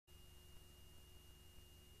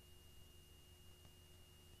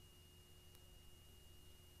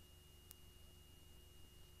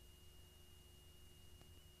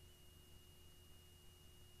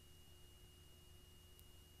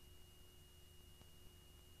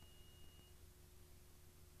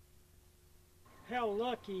how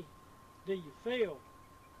lucky do you feel?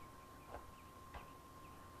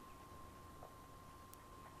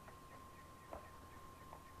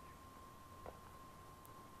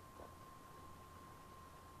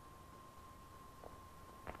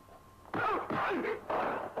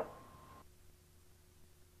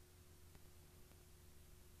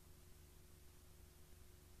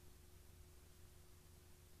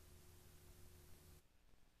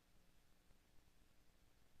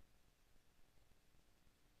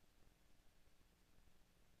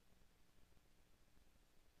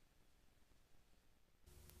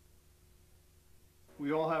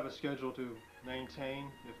 We all have a schedule to maintain.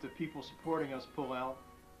 If the people supporting us pull out,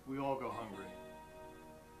 we all go hungry.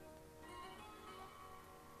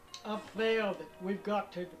 I feel that we've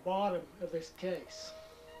got to the bottom of this case.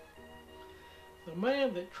 The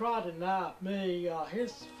man that tried to knife me,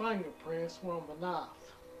 his fingerprints were on the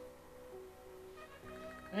knife.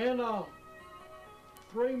 And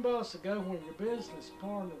 3 months ago when your business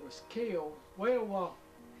partner was killed, well,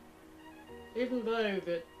 even though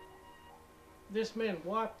that this man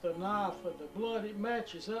wiped the knife of the blood, it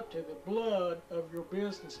matches up to the blood of your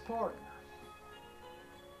business partner.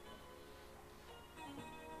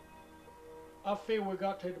 I feel we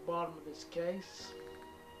got to the bottom of this case.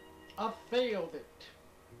 I feel that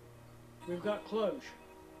we've got closure.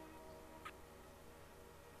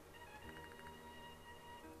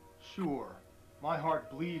 Sure, my heart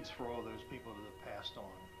bleeds for all those people that have passed on.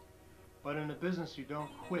 But in a business, you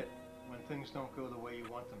don't quit when things don't go the way you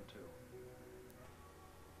want them to.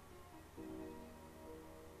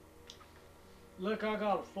 Look, I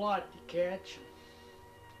got a flight to catch.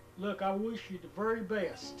 Look, I wish you the very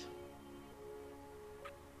best.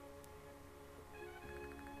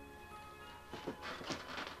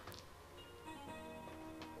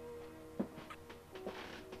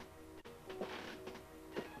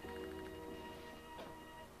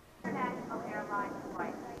 International Airlines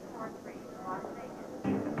Flight 343 to Las Vegas.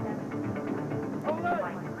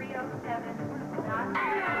 Flight 307, not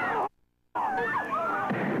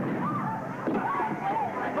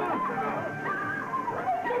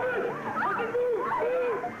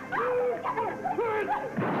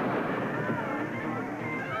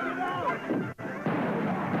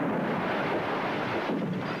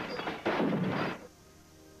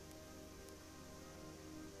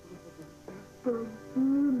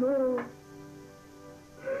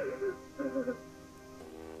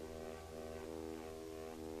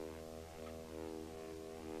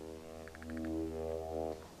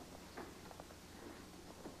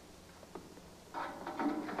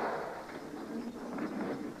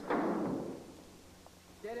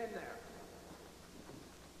Get in there.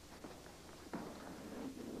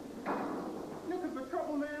 Looking for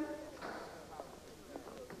trouble, man?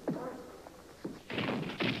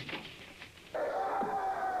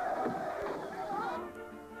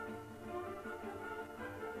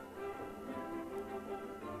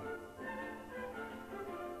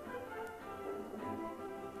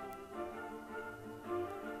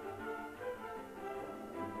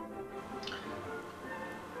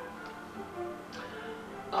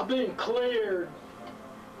 I've been cleared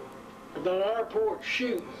of that airport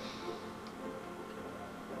shooting.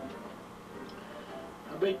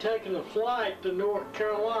 I'll be taking a flight to North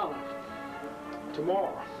Carolina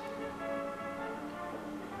tomorrow.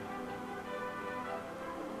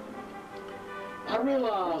 I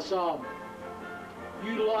realize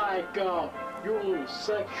you like your little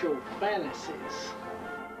sexual fantasies.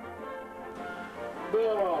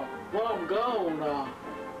 But while I'm gone,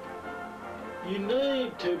 you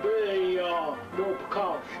need to be more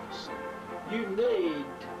precautious. You need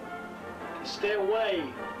to stay away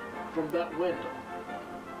from that window.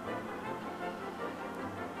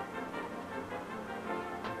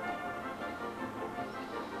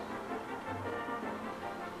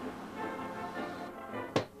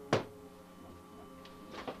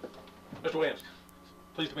 Mr. Williams,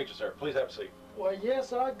 pleased to meet you, sir. Please have a seat. Well,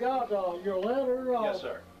 yes, I got your letter. Yes,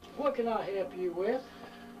 sir. What can I help you with?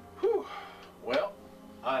 Whew. Well,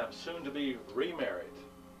 I am soon to be remarried,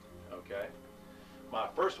 okay? My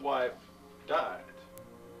first wife died.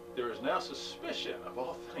 There is now suspicion, of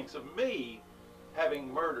all things, of me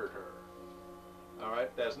having murdered her. All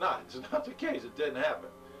right? It's not the case. It didn't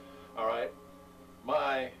happen. All right?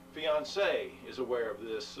 My fiancée is aware of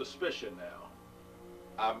this suspicion now.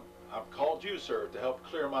 I've called you, sir, to help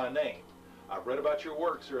clear my name. I've read about your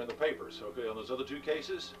work, sir, in the papers, okay, on those other 2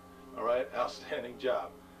 cases. All right? Outstanding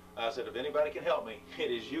job. I said, if anybody can help me,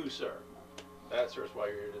 it is you, sir. That, sir, is why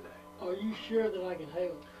you're here today. Are you sure that I can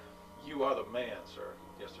help? You are the man, sir.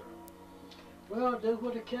 Yes, sir. Well, I'll do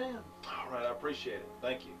what I can. All right, I appreciate it.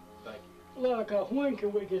 Thank you. Thank you. Look, when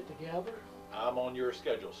can we get together? I'm on your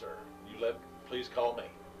schedule, sir. Please call me.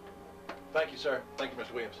 Thank you, sir. Thank you,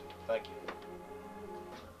 Mr. Williams. Thank you.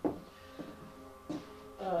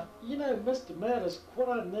 You know, Mr. Meadows, what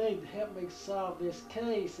I need to help me solve this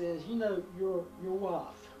case is, you know, your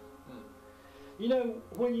wife. You know,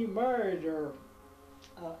 when you married her,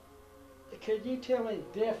 could you tell me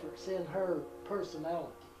the difference in her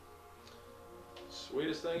personality?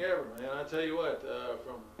 Sweetest thing ever, man. I tell you what,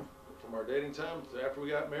 from our dating time to after we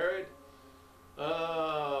got married,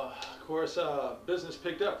 of course, business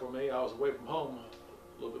picked up for me. I was away from home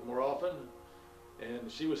a little bit more often, and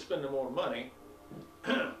she was spending more money.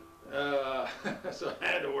 So I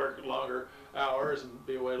had to work longer hours and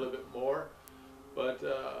be away a little bit more. But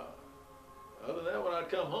other than that, when I'd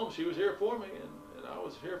come home, she was here for me, and I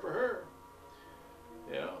was here for her.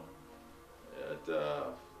 You know,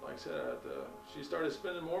 like I said, she started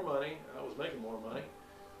spending more money. I was making more money,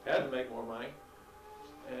 had to make more money,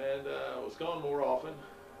 and was gone more often.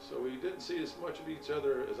 So we didn't see as much of each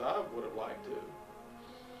other as I would have liked to.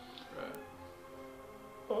 Right.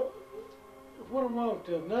 What I want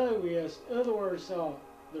to know is, in other words, the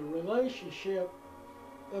relationship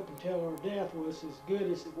up until her death was as good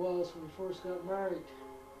as it was when we first got married.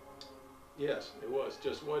 Yes, it was.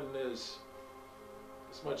 Just wasn't as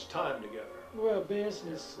much time together. Well,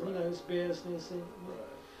 business, Right. You know, it's business. And, Right.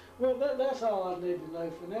 well, that's all I need to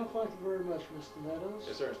know for now. Thank you very much, Mr. Meadows.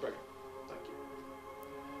 Yes, sir, Inspector. Thank you.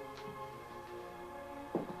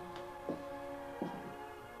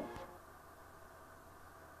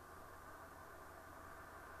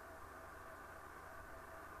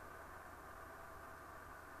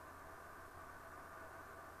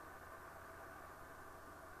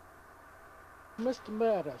 Mr.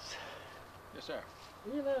 Meadows, Yes, sir.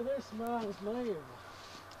 you know, this reminds me of a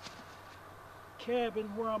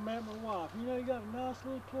cabin where I met my wife. You know, you got a nice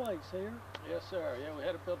little place here. Yes, sir. Yeah, we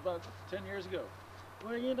had it built about 10 years ago.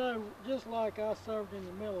 Well, you know, just like I served in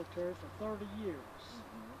the military for 30 years.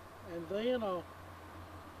 And then, I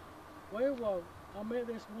met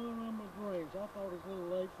this woman of my dreams. I thought it was a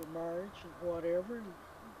little late for marriage and whatever. And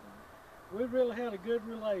we really had a good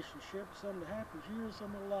relationship, some of the happiest years of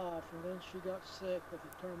my life. And then she got sick with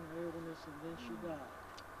a terminal illness, and then she died.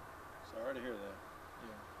 Sorry to hear that.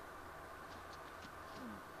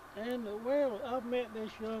 And, well, I've met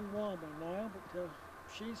this young woman now, but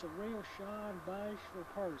she's a real shy and bashful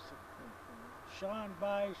person. Shy and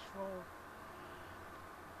bashful.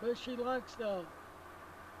 But she likes to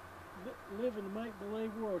live in a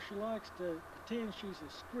make-believe world. She likes to pretend she's a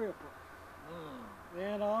stripper.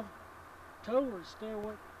 And I've told her to stay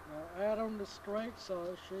out on the straight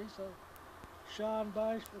side. She's a shy and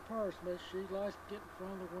bashful person, but she likes to get in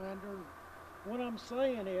front of the window. And what I'm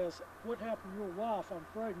saying is, what happened to your wife, I'm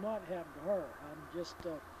afraid might happen to her. I'm just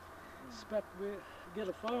expect to get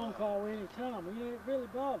a phone call any time. You know, it really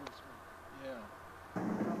bothers me. Yeah.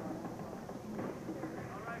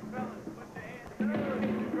 All right, fellas, put your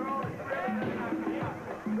hands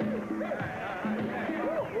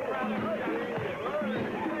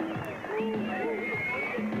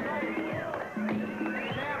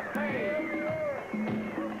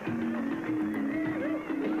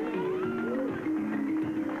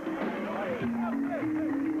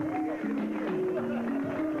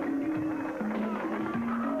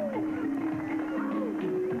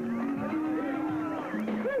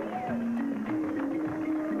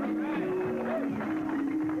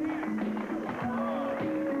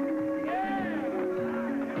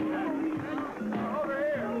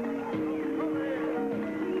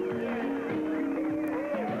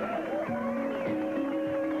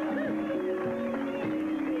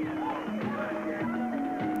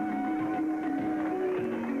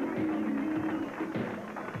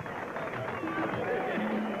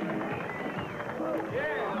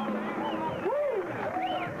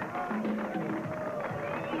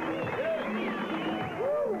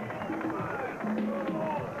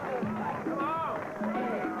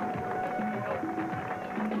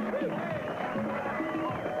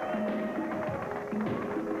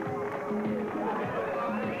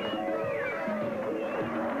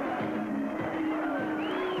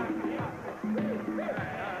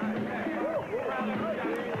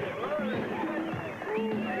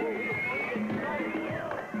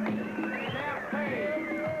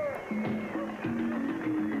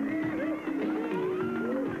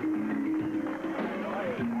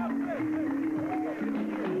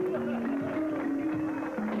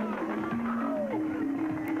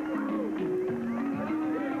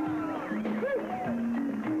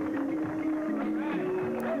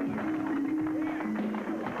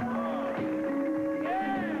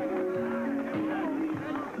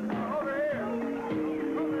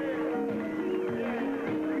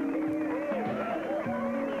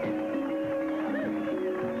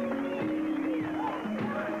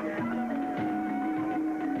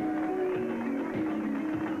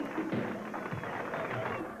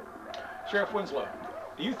Sheriff Winslow,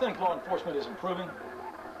 do you think law enforcement is improving?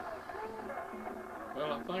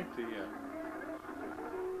 Well, I think the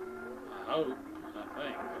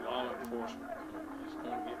law enforcement is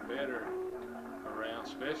going to get better around,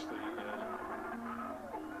 especially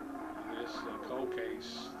this cold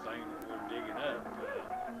case thing that we're digging up.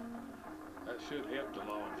 That should help the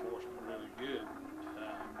law enforcement really good.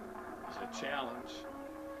 It's a challenge.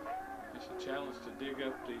 It's a challenge to dig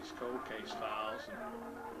up these cold case files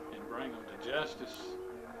and bring them to justice.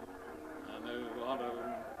 I know a lot of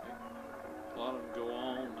them go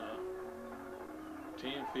on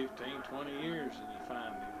 10, 15, 20 years, and you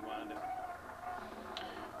wind up.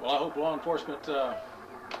 Well, I hope law enforcement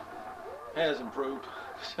has improved,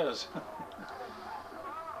 because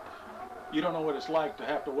you don't know what it's like to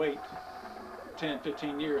have to wait 10,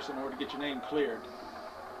 15 years in order to get your name cleared.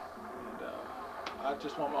 And I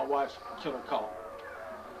just want my wife's killer caught.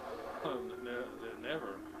 Nothing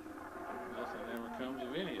ever comes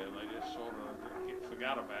of any of them. They just sort of get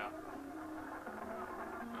forgot about.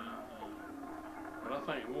 But I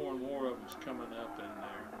think more and more of them's coming up, and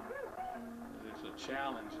there's a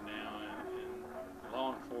challenge now, and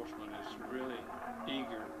law enforcement is really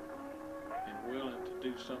eager and willing to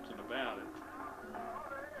do something about it.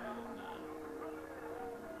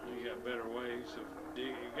 And you got better ways of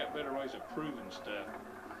digging. You got better ways of proving stuff.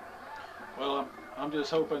 Well, I'm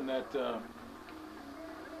just hoping that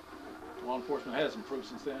law enforcement has improved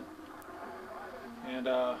since then. And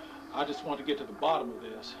I just want to get to the bottom of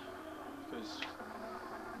this, because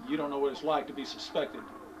you don't know what it's like to be suspected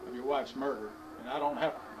of your wife's murder, and I don't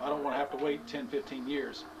want to have to wait 10, 15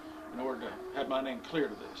 years in order to have my name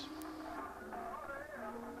cleared of this.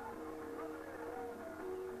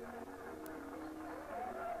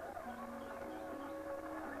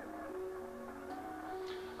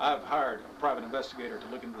 I've hired a private investigator to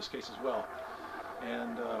look into this case as well,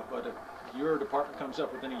 and but if your department comes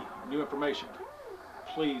up with any new information,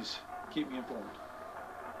 please keep me informed.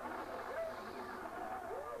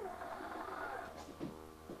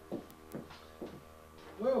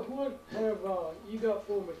 Well, what have you got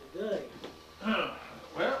for me today?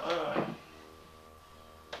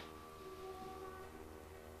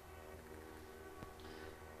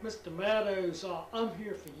 Mr. Meadows, I'm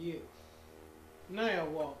here for you.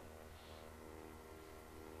 Now,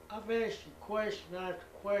 I've asked you question after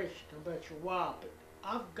question about your wife, but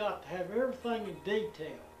I've got to have everything in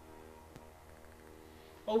detail,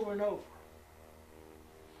 over and over.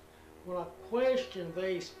 When I question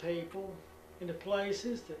these people in the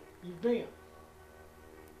places that you've been.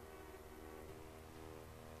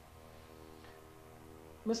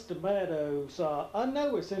 Mr. Meadows, I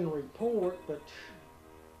know it's in the report, but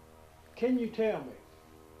can you tell me?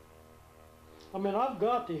 I mean, I've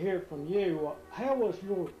got to hear from you. How was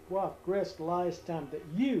your wife dressed the last time that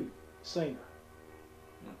you seen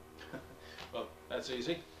her? Well, that's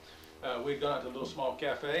easy. We'd gone out to a little small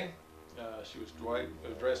cafe. She was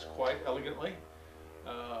dressed quite elegantly.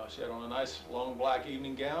 She had on a nice long black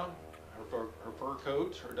evening gown, her fur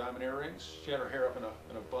coat, her diamond earrings. She had her hair up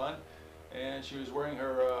in a bun, and she was wearing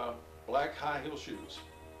her black high heel shoes.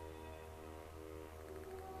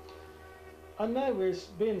 I know it's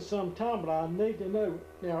been some time, but I need to know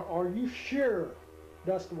now, are you sure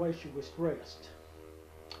that's the way she was dressed?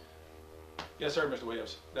 Yes, sir, Mr.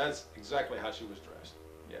 Williams. That's exactly how she was dressed.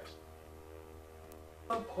 Yes.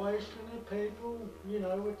 I'm questioning people, you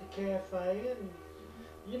know, at the cafe, and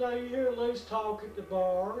you know, you hear loose talk at the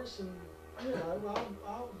bars, and you know,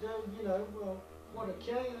 I'll do, you know, what I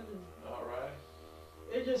can. And all right.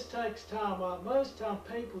 it just takes time. Most time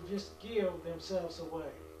people just give themselves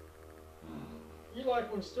away. You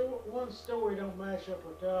like when one story don't match up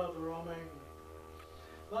with the other. I mean,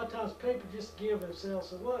 a lot of times people just give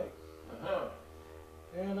themselves away.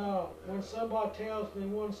 And when somebody tells me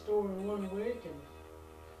one story in 1 week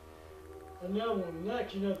and another one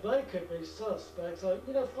next, you know, they could be suspects. So,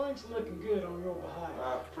 you know, things are looking good on your behalf.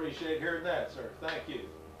 I appreciate hearing that, sir. Thank you.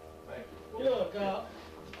 Thank you. Well, look,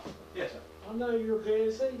 yes, sir. I know you're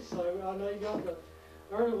busy, so I know you got to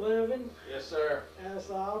earn a living. Yes, sir. As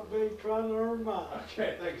I'll be trying to earn mine.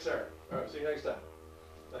 Okay, thank you, sir. All right, see you next time.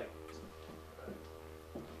 Thank you.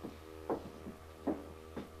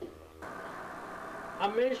 I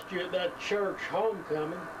missed you at that church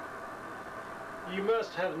homecoming. You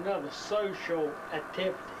must have another social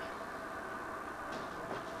activity.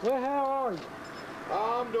 Well, how are you?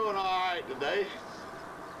 I'm doing all right today.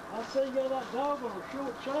 I see you got that dog on a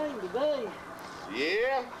short chain today.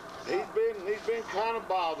 Yeah, he's been kind of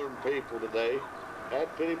bothering people today. Had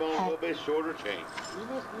to put him on a little bit shorter chain. You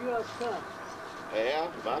must be us coming. Yeah,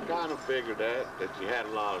 I kind of figured that you had a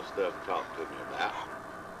lot of stuff to talk to me about.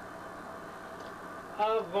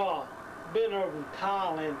 I've been over in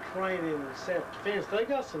Thailand training in self-defense. They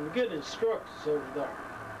got some good instructors over there.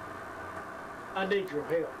 I need your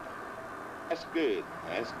help. That's good.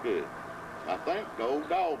 That's good. I think the old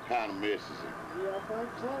dog kind of misses him. Yeah, I think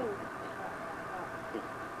so.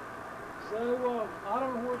 So, I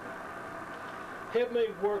don't know what... Help me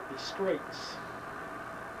work the streets.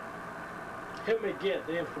 Help me get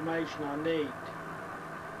the information I need.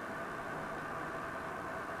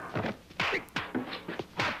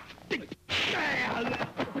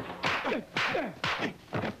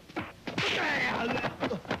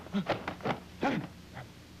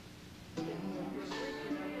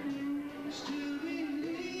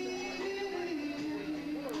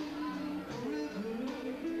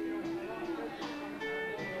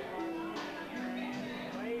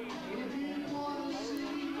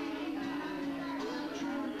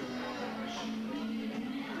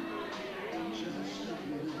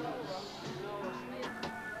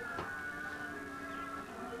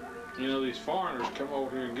 You know, these foreigners come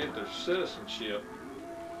over here and get their citizenship,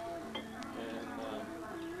 and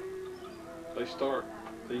they start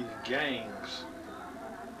these gangs,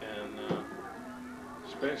 and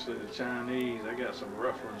especially the Chinese, they got some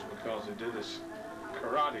rough ones because they do this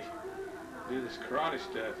karate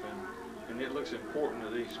stuff, and it looks important to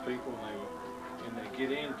these people, and they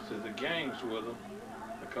get into the gangs with them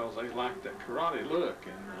because they like that karate look,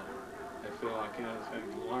 and they feel like, you know, if they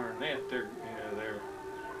learn that,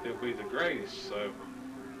 they'll be the greatest. So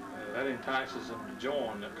that entices them to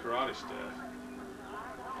join that karate stuff.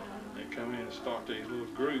 And they come in and start these little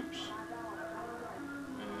groups,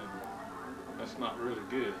 and that's not really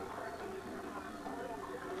good.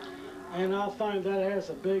 And I think that has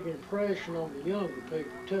a big impression on the younger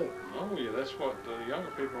people too. Oh yeah, that's what the younger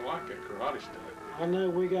people like, that karate stuff. I know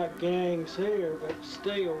we got gangs here, but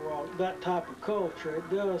still, that type of culture, it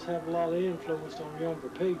does have a lot of influence on younger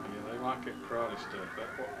people. Yeah, they like that karate stuff.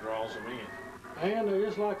 That's what draws them in. And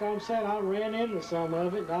just like I'm saying, I ran into some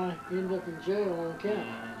of it, and I ended up in jail on account.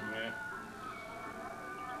 Yeah.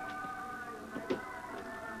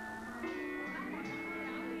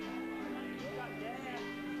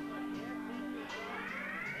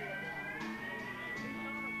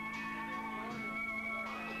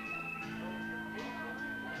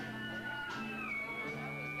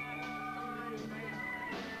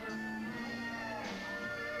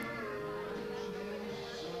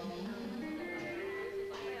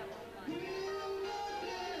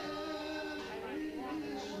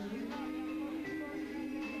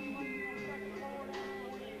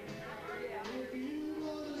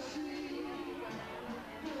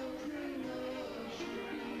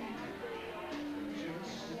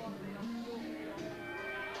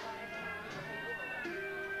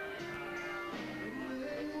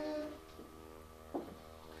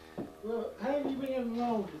 Well, how have you been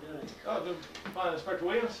along today? Oh, doing fine, Inspector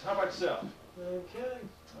Williams. How about yourself? Okay.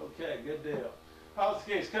 Okay, good deal. How's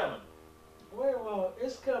the case coming? Well,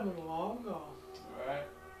 it's coming along. All right.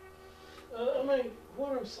 I mean,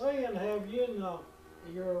 what I'm saying, have you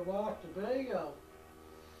and your wife today,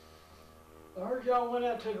 I heard y'all went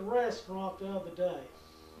out to the restaurant the other day.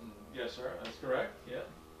 Yes, sir. That's correct. Yeah,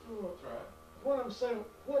 that's right. What I'm saying,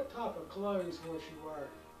 what type of clothes was she wearing?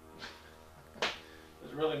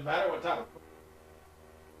 Does it really matter what type of...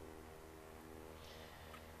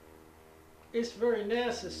 It's very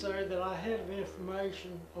necessary that I have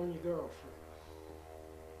information on your girlfriend.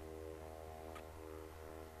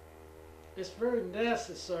 It's very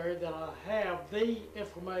necessary that I have the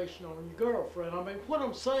information on your girlfriend. I mean, what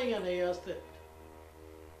I'm saying is that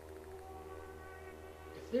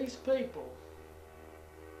if these people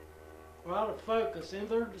are out of focus in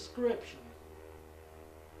their description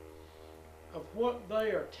of what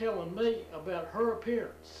they are telling me about her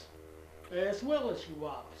appearance, as well as your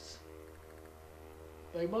wife's,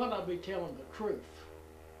 they might not be telling the truth.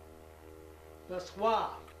 That's why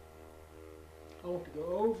I want to go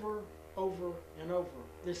over and over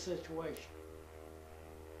this situation.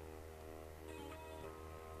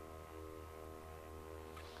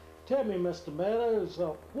 Tell me, Mr. Meadows,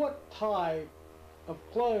 what type of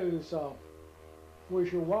clothes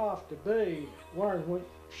was your wife to be wearing when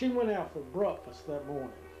she went out for breakfast that morning?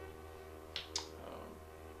 I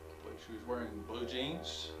believe she was wearing blue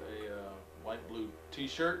jeans, a light blue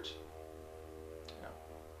t-shirt.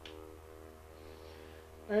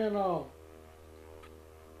 Yeah. And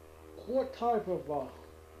what type of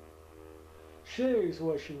shoes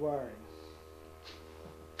was she wearing?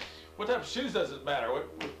 What type of shoes does it matter?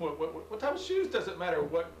 What type of shoes does it matter?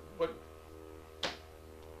 What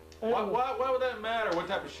Why would that matter? What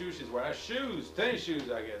type of shoes she's wearing? Shoes, tennis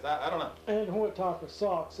shoes, I guess. I don't know. And what type of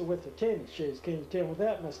socks are with the tennis shoes? Can you tell me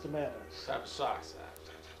that, Mr. Meadows? What type of socks?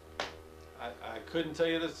 I couldn't tell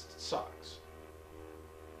you the socks.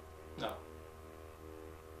 No.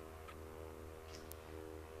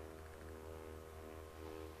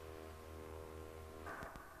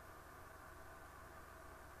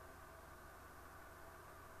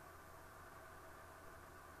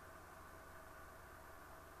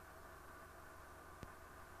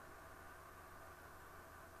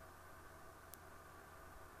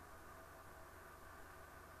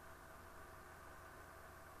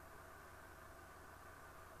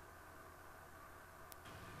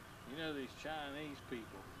 You know, these Chinese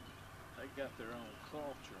people, they got their own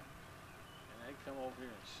culture, and they come over here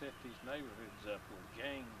and set these neighborhoods up with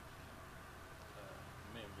gang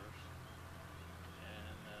members,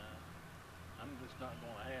 and I'm just not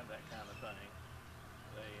going to have that kind of thing.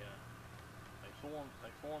 They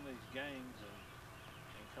form these gangs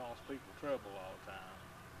and cause people trouble all the time,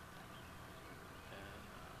 and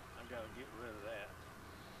I got to get rid of that.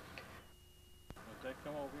 But they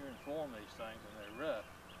come over here and form these things, and they're rough.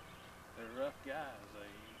 They're rough guys.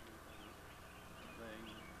 They've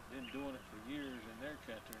been doing it for years in their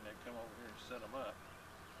country, and they come over here and set them up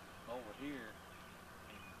over here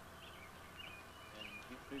and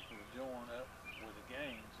get people to join up with the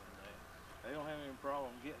gangs, and they don't have any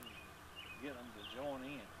problem getting them to join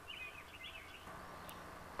in.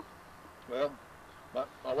 Well,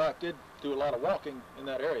 my wife did do a lot of walking in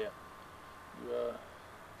that area. You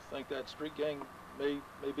think that street gang may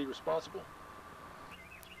be responsible?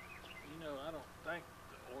 You know, I don't think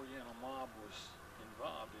the Oriental mob was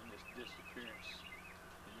involved in this disappearance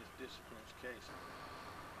case.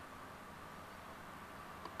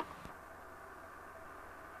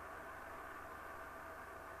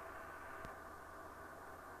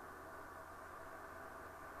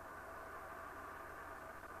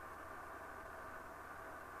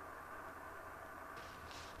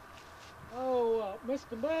 Oh,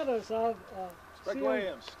 Mr. Meadows, I've Spec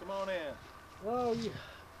Williams, come on in. Well,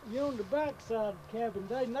 you're on the backside of the cabin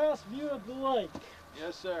today. Nice view of the lake.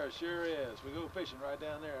 Yes, sir, sure is. We go fishing right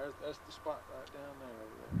down there. That's the spot right down there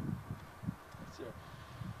over there. That's there.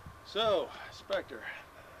 So, Inspector,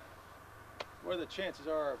 what are the chances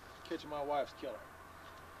are of catching my wife's killer?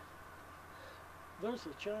 There's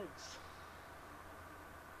a chance.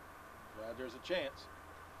 Glad there's a chance.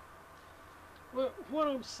 Well, what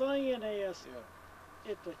I'm saying is,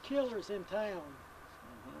 if the killer's in town,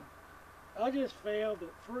 I just feel that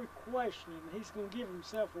through questioning, he's going to give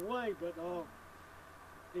himself away, but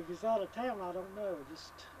if he's out of town, I don't know.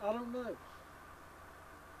 I don't know.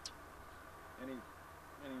 Any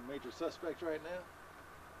major suspects right now?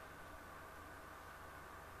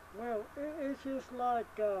 Well, it's just like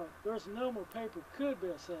there's a number of people who could be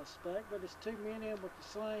a suspect, but it's too many of them with the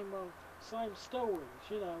same stories,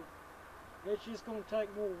 you know. It's just going to take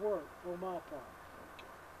more work on my part.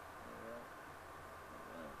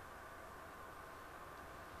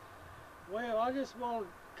 Well, I just want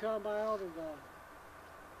to come out and,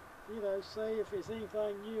 you know, see if there's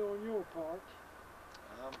anything new on your part.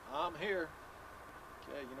 I'm here.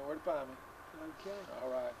 Okay, you know where to find me. Okay. All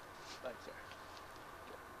right. Thanks, sir.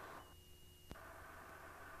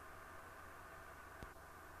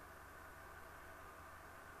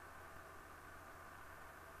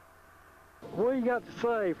 What you got to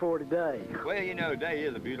say for today? Well, you know, today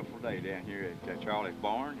is a beautiful day down here at Charlie's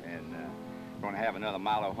Barn, and we're going to have another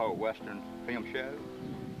Milo Holt Western film show,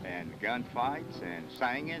 and gunfights, and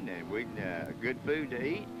singing, and good food to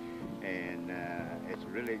eat, and it's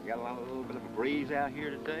really got a little bit of a breeze out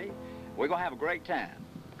here today. We're going to have a great time.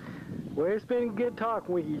 Well, it's been good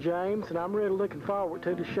talking with you, James, and I'm really looking forward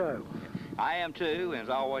to the show. I am too, and it's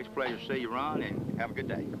always a pleasure to see you, Ron, and have a good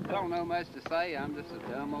day. I don't know much to say. I'm just a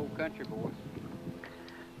dumb old country boy.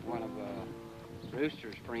 One of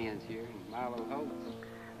Brewster's friends here, Milo Holt.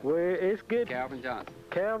 Well, it's good. Calvin Johnson.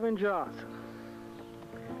 Calvin Johnson.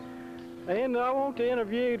 And I want to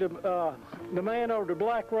interview the man over the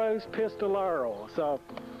Black Rose Pistolero. So,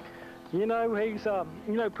 you know, he's,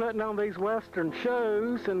 you know, putting on these Western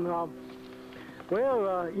shows, and,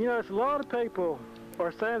 well, you know, it's a lot of people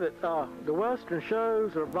are saying that the Western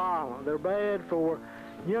shows are violent. They're bad for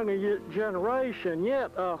younger generation,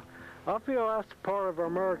 yet I feel that's part of our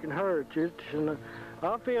American heritage, and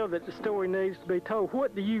I feel that the story needs to be told.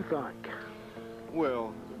 What do you think?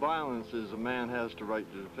 Well, violence is a man has the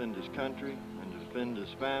right to defend his country and to defend his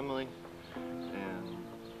family, and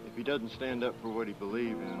if he doesn't stand up for what he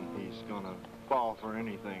believes in, he's gonna fall for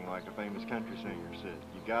anything, like a famous country singer said.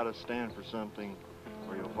 You gotta stand for something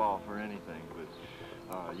or you'll fall for anything. But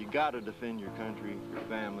You got to defend your country, your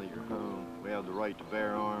family, your home. We have the right to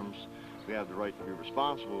bear arms. We have the right to be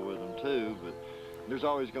responsible with them too, but there's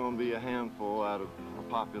always going to be a handful out of a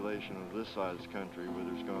population of this size country where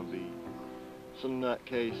there's going to be some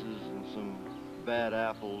nutcases and some bad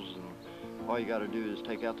apples, and all you got to do is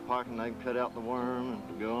take out the pocket knife, cut out the worm,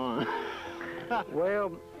 and go on.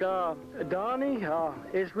 Well, Donnie,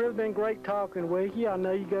 it's really been great talking with you. I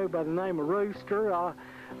know you go by the name of Rooster. I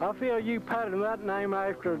feel you patterned that name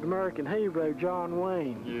after the American hero, John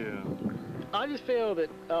Wayne. Yeah. I just feel that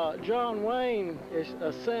John Wayne is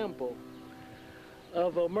a symbol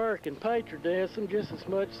of American patriotism just as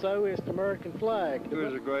much so as the American flag. He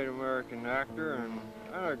was a great American actor and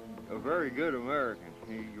a very good American.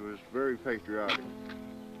 He was very patriotic.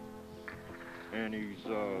 And he's,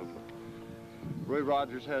 Roy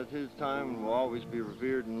Rogers had his time and will always be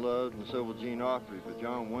revered and loved, and so will Gene Autry, but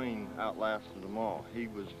John Wayne outlasted them all. He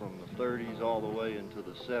was from the 30s all the way into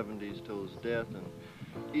the 70s till his death, and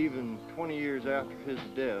even 20 years after his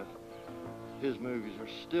death, his movies are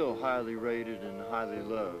still highly rated and highly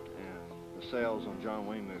loved, and the sales on John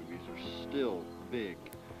Wayne movies are still big.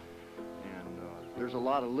 And there's a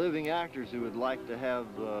lot of living actors who would like to have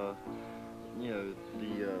the, you know,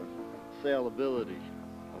 the saleability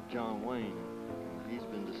of John Wayne. He's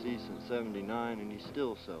been deceased since '79, and he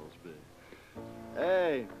still sells big.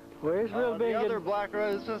 Hey, where's real big? The other Black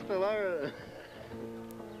Rose sister, Laura.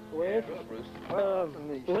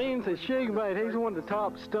 Lindsay Shoemate, he's one of the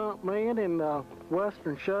top stunt men in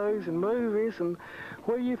Western shows and movies. And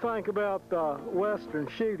what do you think about the Western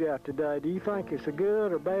shootout today? Do you think it's a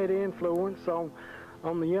good or bad influence on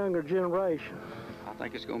the younger generation? I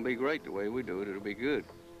think it's going to be great the way we do it. It'll be good.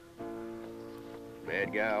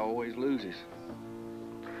 Bad guy always loses.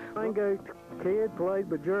 Rango Kid played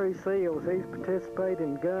by Jerry Seals. He's participated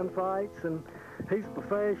in gunfights, and he's a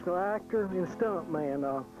professional actor and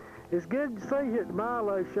stuntman. It's good to see you at the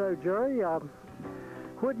Milo show, Jerry.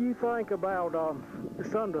 What do you think about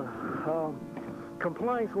some of the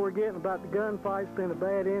complaints we're getting about the gunfights being a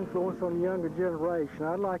bad influence on the younger generation?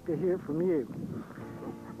 I'd like to hear from you.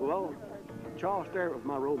 Well, Charles Sterrett was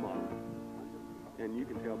my role model, and you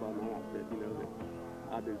can tell by my outfit, you know, that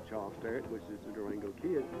I do Charles Sterrett, which is the Durango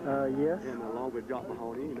Kid. Yes. And along with Jock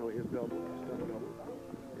Mahoney, you know, his double, stunt double.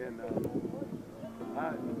 And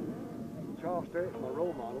Charles Sterrett's my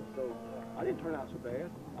role model, so I didn't turn out so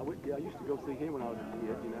bad. I used to go see him when I was a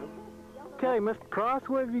kid, you know. Okay, Mr. Cross,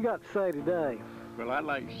 what have you got to say today? Well, I'd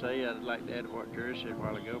like to add what Jerry said a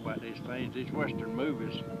while ago about these things, these Western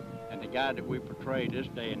movies, and the guy that we portray this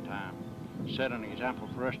day and time set an example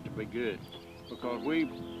for us to be good, because we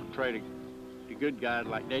portrayed the good guys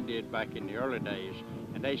like they did back in the early days,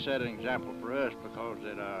 and they set an example for us because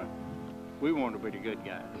that we want to be the good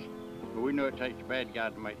guys. But we know it takes the bad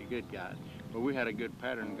guys to make the good guys. But we had a good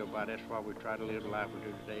pattern to go by. That's why we try to live the life we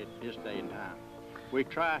do today, this day and time. We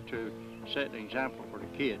try to set an example for the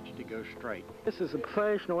kids to go straight. This is a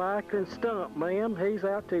professional actor and stunt man. He's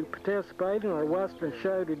out to participate in our Western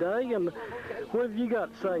show today. And what have you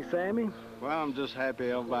got to say, Sammy? Well, I'm just happy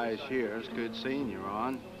everybody's here. It's good seeing you,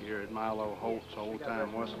 Ron, here at Milo Holt's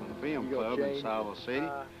Old-Time Western Film Club in Silver City.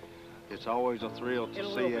 It's always a thrill to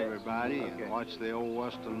see everybody and watch the old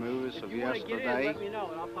Western movies of yesterday.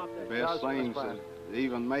 The best things that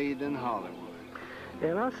even made in Hollywood.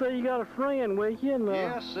 And I see you got a friend with you. And,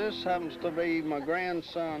 yes, this happens to be my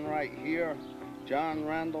grandson right here, John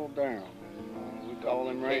Randall Durham. We call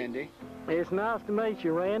him Randy. It's nice to meet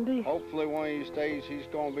you, Randy. Hopefully one of these days he's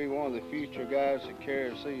going to be one of the future guys that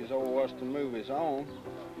carries these old Western movies on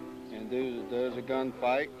and does the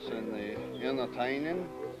gunfights and the entertaining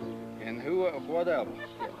and whatever.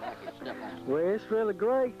 Well, it's really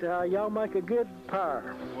great. Y'all make a good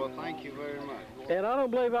pair. Well, thank you very much. And I don't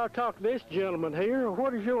believe I'll talk to this gentleman here.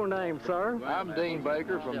 What is your name, sir? I'm Dean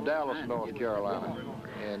Baker from Dallas, North Carolina.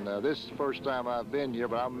 And this is the first time I've been here,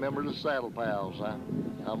 but I'm a member of the Saddle Pals.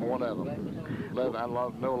 I'm one of them. I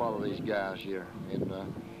know a lot of these guys here, and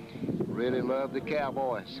really love the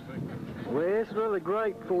Cowboys. Well, it's really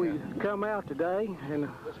great for you to come out today, and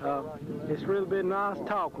it's really been nice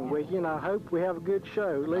talking with you, and I hope we have a good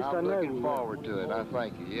show. At least I know we will. I'm looking forward to it. I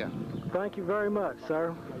thank you, yeah. Thank you very much,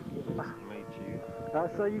 sir. Nice to meet you. I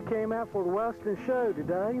see you came out for the Western show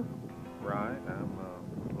today. Right. I'm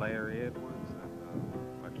Larry Edwards,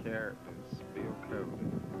 and my character is Bill Cody.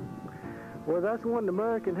 Well, that's one of the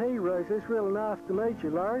American heroes. It's really nice to meet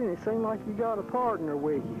you, Larry, and it seemed like you got a partner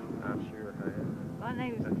with you. I sure have. My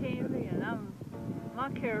name is Tammy, and my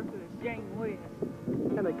character is Jane West.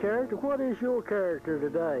 And the character? What is your character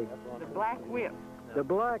today? The Black Whip. The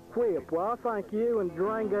Black Whip. Well, I think you and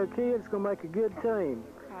Durango Kid's going to make a good team.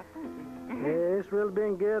 Yeah, it's really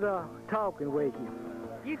been good talking with you.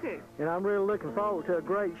 You too. And I'm really looking forward to a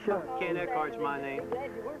great show. Ken Eckhart's my name.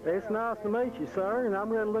 It's nice to meet you, sir, and I'm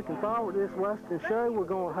really looking forward to this Western show we're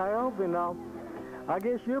going to have, and I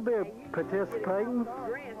guess you'll be participating.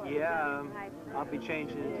 Yeah, I'll be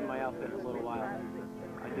changing into my outfit in a little while.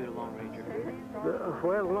 I do the Lone Ranger.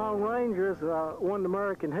 Well, the Lone Ranger is one of the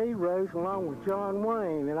American heroes along with John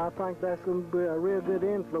Wayne, and I think that's going to be a real good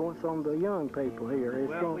influence on the young people here.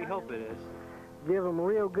 Well, we hope it is. Give them a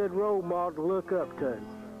real good role model to look up to.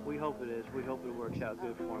 We hope it is. We hope it works out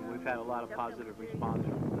good for them. We've had a lot of positive response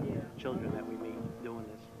from the children that we meet doing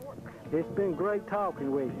this. It's been great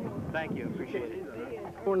talking with you. Thank you. Appreciate it.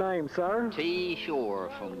 Your name, sir? T. Shore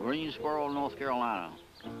from Greensboro, North Carolina.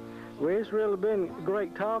 Well, it's really been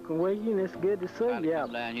great talking with you, and it's good to see you. I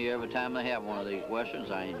come down here every time they have one of these westerns.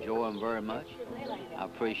 I enjoy them very much. I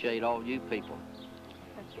appreciate all you people.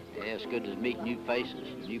 Yeah, it's good to meet new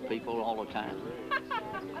faces, new people all the time.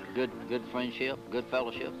 Good friendship, good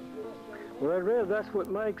fellowship. Well, really, that's what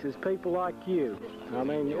makes us people like you. I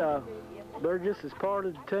mean, they're just as part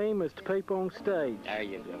of the team as the people on stage. There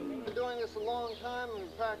you go. I've been doing this a long time and we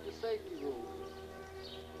practice safety rules.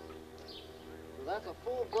 So that's a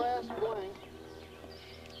full brass blank.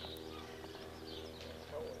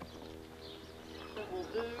 We'll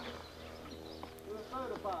do a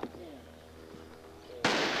soda pop can.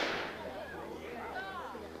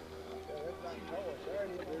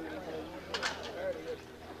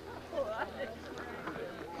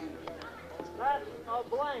 That's a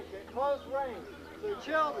blank at close range. So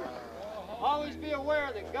children, always be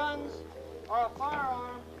aware that guns are a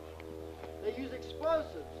firearm. They use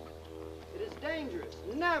explosives. It is dangerous.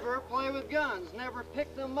 Never play with guns. Never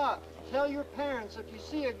pick them up. Tell your parents if you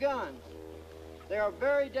see a gun. They are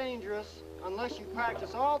very dangerous unless you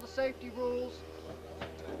practice all the safety rules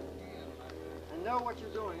and know what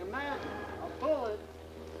you're doing. Imagine a bullet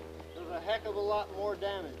does a heck of a lot more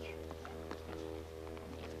damage.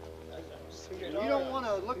 And you don't want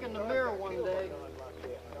to look in the mirror one day.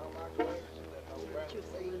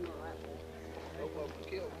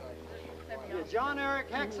 Yeah, John Eric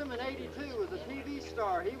Hexham in '82 was a TV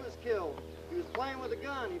star. He was killed. He was playing with a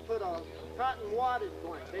gun. He put a cotton wadded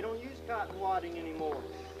blank. They don't use cotton wadding anymore.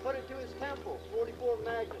 Put it to his temple, 44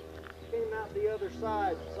 Magnum. Came out the other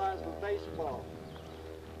side, the size of a baseball.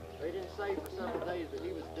 They didn't say for several days that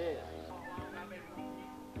he was dead.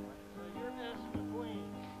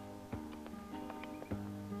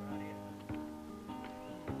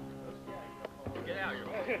 Get out here.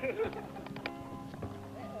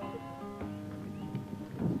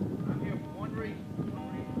 I'm here for one reason.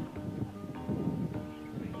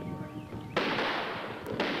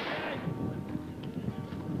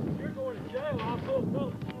 You're going to jail. I'll pull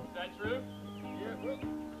bullets. Is that true? Yeah, well,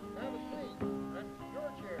 have a seat. That's your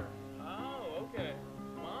chair. Oh, okay.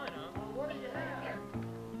 Mine, huh? Well, what do you have?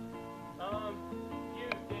 You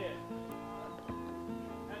dead.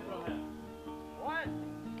 That's what I'll have. What?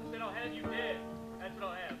 I said I'll have you dead. That's what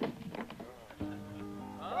I'll have.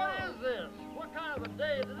 What is this? What kind of a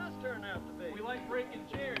day did this turn out to be? We like breaking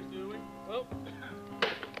chairs, do we? Well,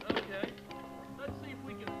 okay. Let's see if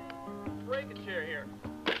we can break a chair here.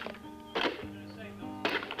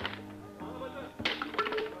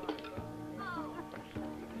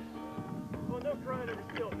 Well, no crying over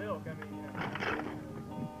spilled milk. I mean,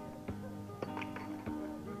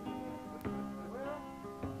 Well,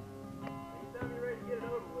 anytime you're ready to get it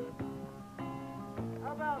over with.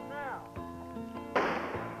 How about now?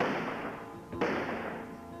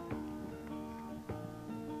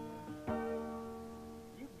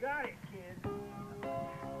 You got it, kid.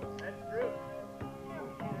 That's true.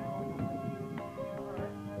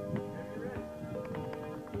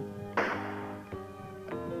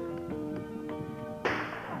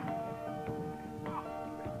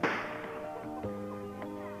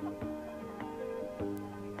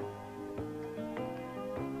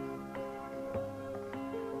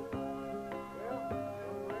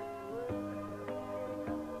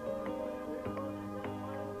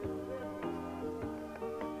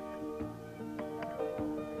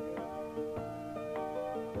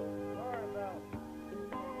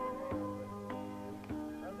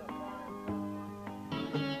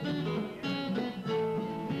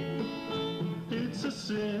 It's a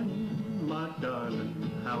sin, my darling,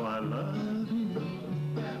 how I love you,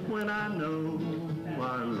 when I know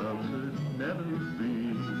our love could never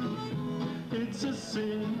be. It's a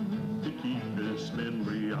sin to keep this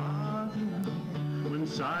memory of you, when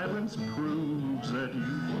silence proves that you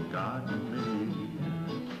forgot me.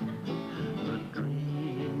 The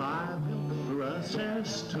dream I built for us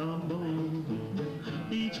has tumbled,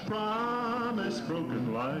 each promise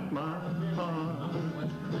broken like my heart.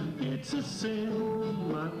 It's a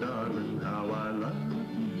sin, my darling, how I love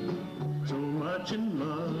you. So much in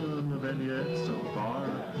love and yet so far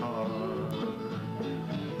apart.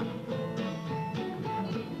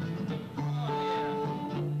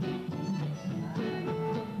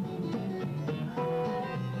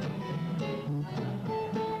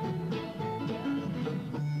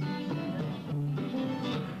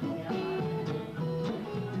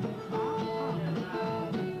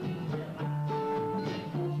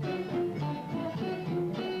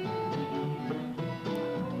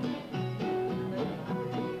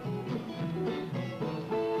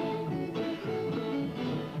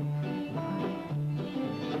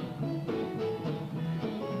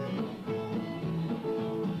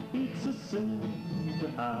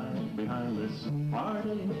 Behind this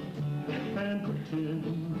party and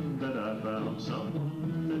pretend that I found someone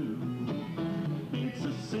new. It's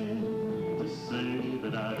a sin to say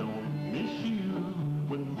that I don't miss you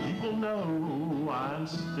when people know I'm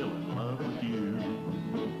still in love with you.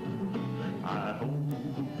 I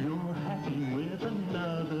hope you're happy with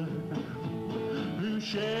another who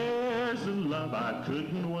shares the love I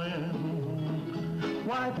couldn't win.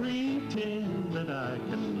 Why pretend that I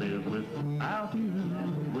can live without you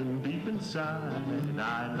when deep inside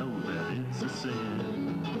I know that it's a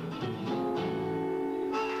sin?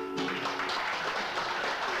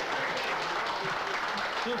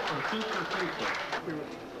 Super.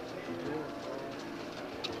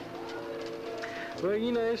 Well,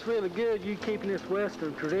 you know, it's really good you keeping this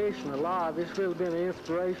Western tradition alive. It's really been an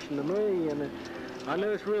inspiration to me, and I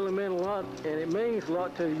know it's really meant a lot, and it means a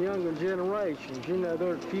lot to the younger generations. You know,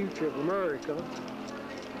 they're the future of America.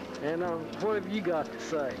 And what have you got to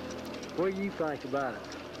say? What do you think about it?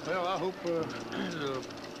 Well, I hope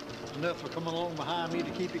enough will come along behind me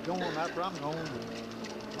to keep it going after I'm gone.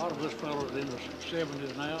 A lot of us fellows in the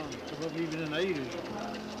 70s now, and some of them even in the 80s.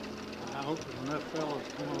 I hope there's enough fellows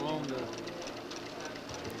coming along to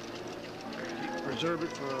preserve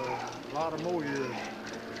it for a lot of more years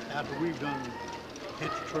after we've done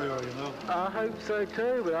hit the trail, you know. I hope so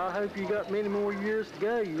too, but I hope you got many more years to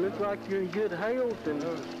go. You look like you're in good health, and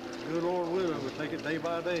good Lord willing, we'll take it day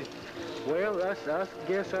by day. Well, I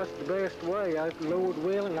guess that's the best way. Lord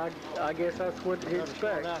willing, I guess that's what he expects.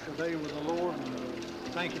 Start out the day with the Lord and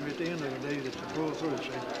thank Him at the end of the day that you pull through,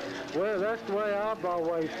 see. Well, that's the way I've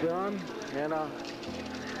always done, and I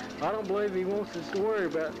don't believe He wants us to worry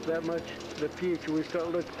about that much the future. We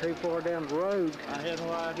start looking too far down the road. I had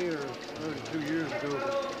no idea 32 years ago.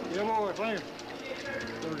 Yeah, boy, thank you.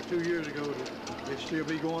 32 years ago, it'd still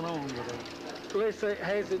be going on. But, let's say,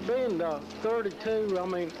 has it been 32? I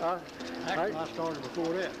mean, actually, I started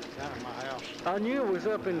before that, down at my house. I knew it was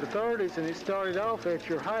up in the 30s, and it started off at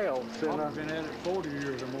your house. And I've been at it 40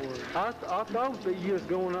 years or more. I thought that you was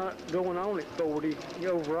going on at 40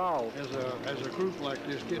 overall. As a group like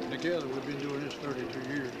this getting together, we've been doing this 32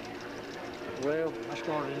 years. Well, I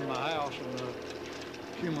started in my house and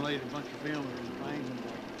accumulated a bunch of film and things, and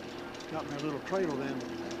got me a little trailer then,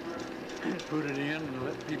 put it in and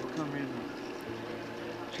let people come in and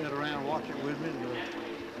sit around and watch it with me. And,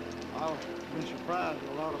 I've been surprised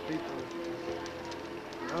that a lot of people,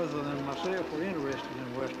 other than myself, were interested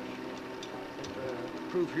in Westerns.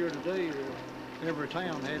 Proof here today, every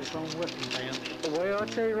town had its own Western band. Well, I'll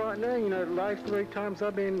tell you right now, you know, the last 3 times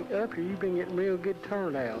I've been up here, you've been getting real good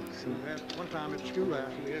turnouts. We had one time at the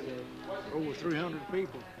schoolhouse, we had over 300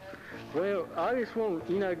 people. Well, I just want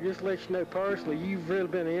to, you know, just let you know personally, you've really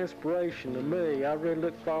been an inspiration to me. I really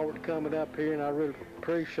look forward to coming up here, and I really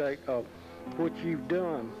appreciate what you've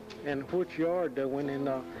done and what you are doing. And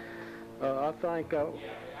I think how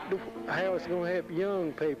it's going to help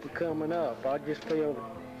young people coming up. I just feel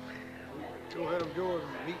Go ahead, enjoy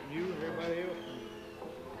meeting you and everybody else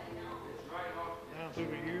down through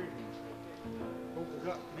the years. Hope we've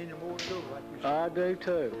got many more to go, like we said. I do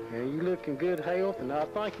too. And you look in good health, and I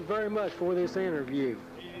thank you very much for this interview.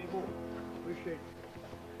 Appreciate it.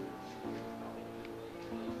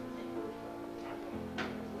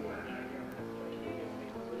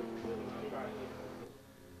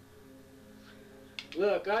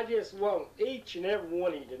 Look, I just want each and every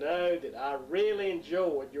one of you to know that I really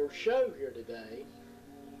enjoyed your show here today,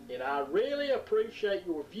 and I really appreciate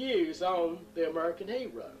your views on the American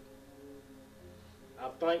hero. I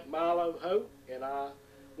thank Milo Hope, and I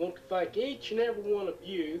want to thank each and every one of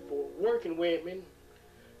you for working with me,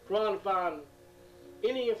 trying to find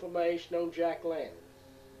any information on Jack Lannon.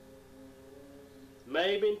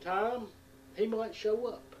 Maybe in time, he might show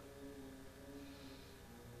up.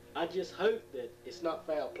 I just hope that it's not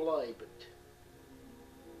foul play, but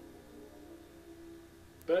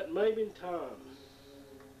But maybe in time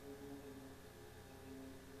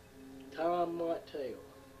might tell.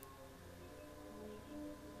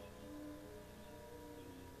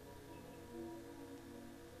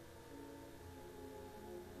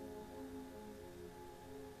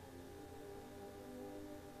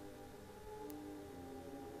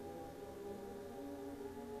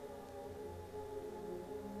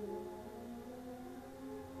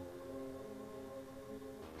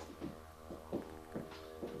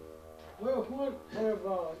 Well, what have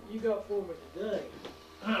you got for me today?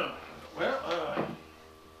 Well,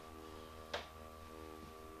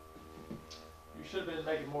 you should have been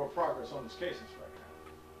making more progress on this case, Inspector.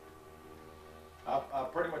 I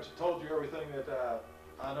pretty much told you everything that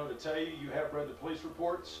I know to tell you. You have read the police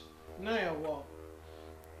reports. Now,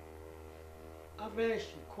 I've asked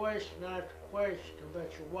you question after question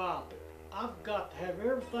about your wife, but I've got to have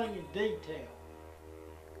everything in detail,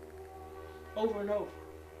 over and over.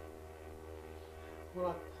 When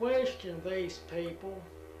I question these people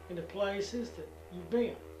in the places that you've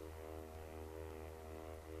been.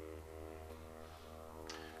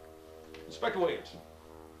 Inspector Williams,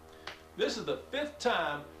 this is the 5th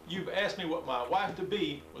time you've asked me what my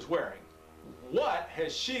wife-to-be was wearing. What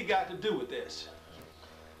has she got to do with this?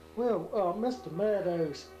 Well, Mr.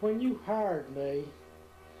 Meadows, when you hired me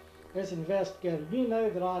as an investigator, you know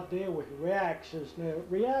that I deal with reactions. Now,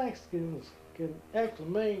 reactions can actually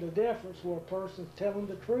mean the difference where a person's telling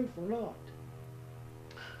the truth or not.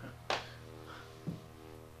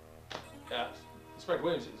 Inspector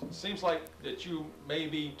Williams, it seems like that you may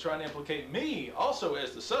be trying to implicate me also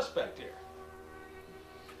as the suspect here.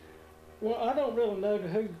 Well, I don't really know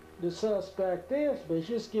who the suspect is, but it's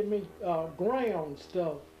just give me grounds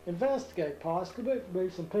to investigate. Possibly it could be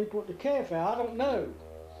some people at the cafe. I don't know.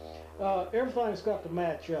 Everything's got to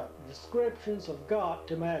match up. Descriptions have got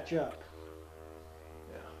to match up.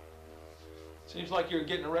 Seems like you're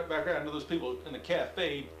getting right back around to those people in the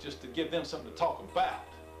cafe just to give them something to talk about.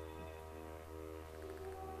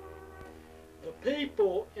 The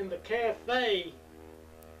people in the cafe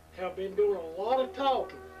have been doing a lot of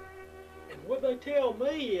talking. And what they tell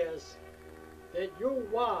me is that your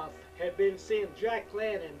wife had been seeing Jack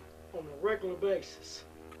Lannon on a regular basis.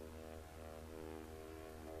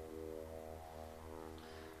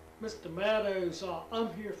 Mr. Meadows,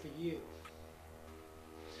 I'm here for you.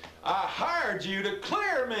 I hired you to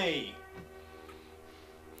clear me.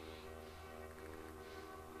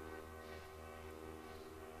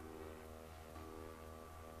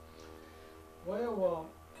 Well,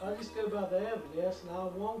 I just go by the evidence, and I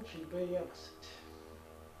want you to be innocent.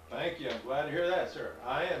 Thank you. I'm glad to hear that, sir.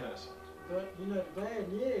 I am innocent. But, you know, the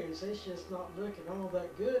bad news, it's just not looking all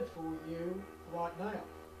that good for you right now.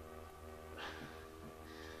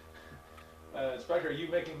 Inspector, are you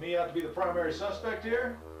making me out to be the primary suspect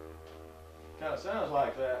here? Kind of sounds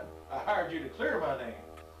like that. I hired you to clear my name.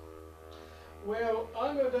 Well,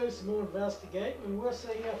 I'm going to do some more investigating, and we'll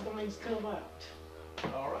see how things come out.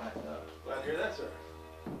 All right. Glad to hear that, sir.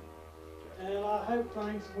 And I hope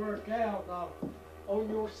things work out on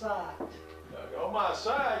your side. On my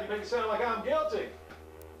side? You make it sound like I'm guilty.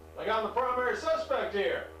 Like I'm the primary suspect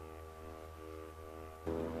here.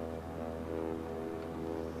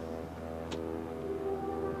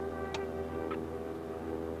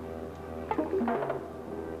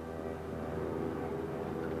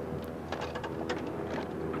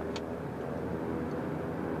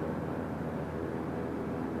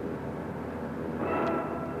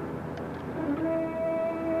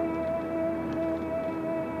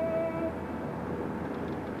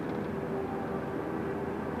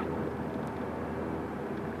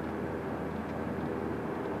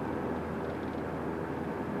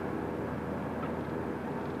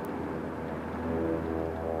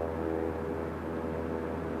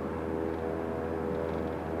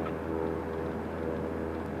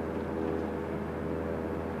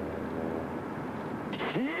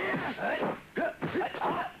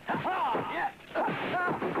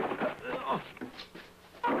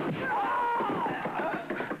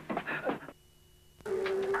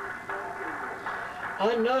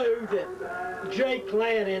 I know that Jake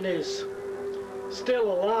Lannon is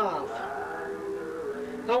still alive.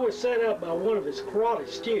 I was set up by one of his karate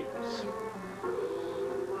students.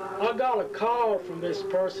 I got a call from this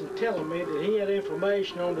person telling me that he had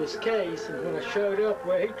information on this case, and when I showed up,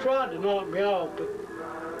 well, he tried to knock me off, but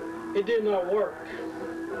it did not work.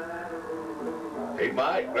 He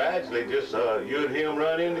might gradually just, you and him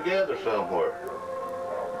run in together somewhere.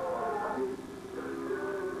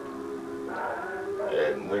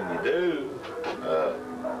 And when you do,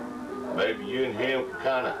 maybe you and him can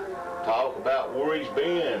kind of talk about where he's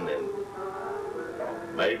been and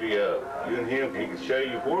Maybe you and him, he can show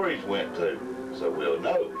you where he's went to, so we'll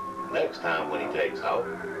know next time when he takes off.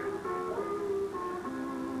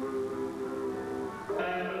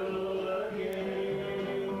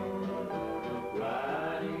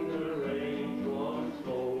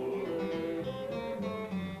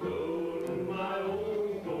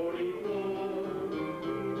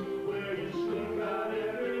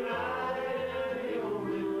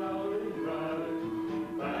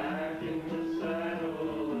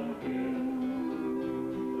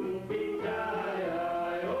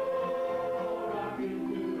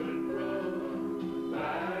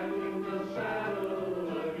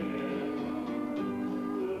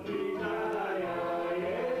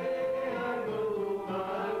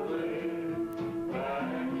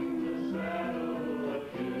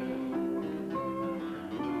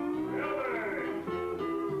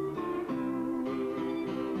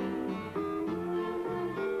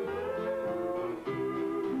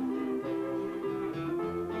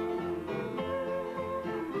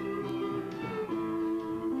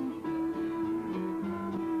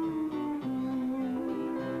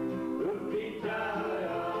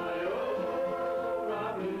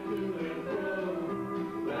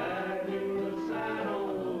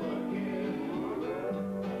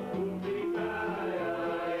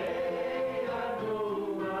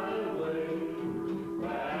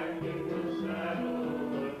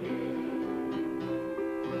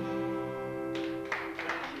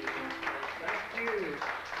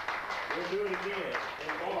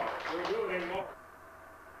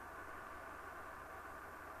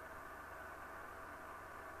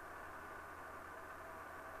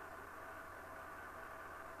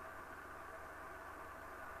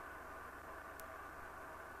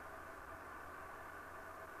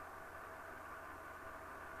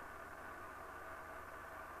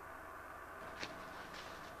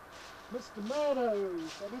 Mr.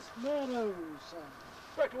 Meadows, Mr. Meadows.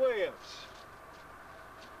 Inspector Williams.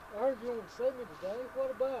 I heard you want to see me today.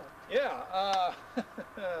 What about? Yeah,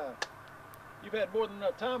 you've had more than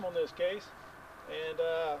enough time on this case, and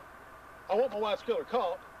I want my wife's killer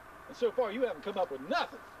caught, and so far you haven't come up with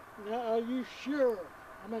nothing. Now, are you sure?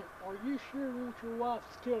 I mean, are you sure you want your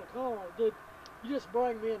wife's killer caught, or did you just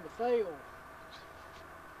bring me in to fail?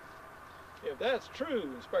 If that's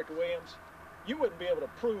true, Inspector Williams, you wouldn't be able to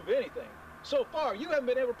prove anything. So far, you haven't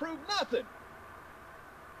been able to prove nothing.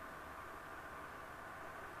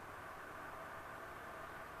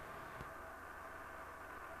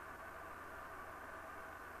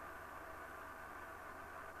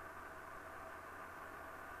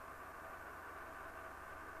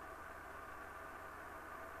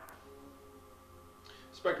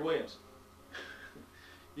 Inspector Williams,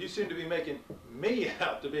 you seem to be making me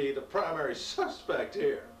out to be the primary suspect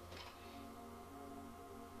here.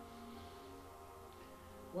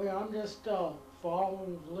 Well, I'm just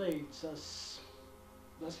following the leads.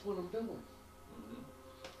 That's what I'm doing.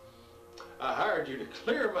 I hired you to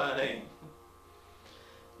clear my name.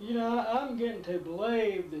 You know, I'm getting to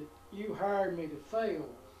believe that you hired me to fail.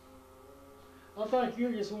 I think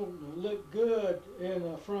you're just wanting to look good in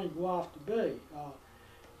front of your wife-to-be.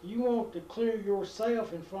 You want to clear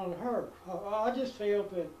yourself in front of her. I just felt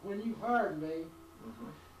that when you hired me,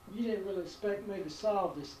 you didn't really expect me to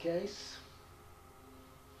solve this case.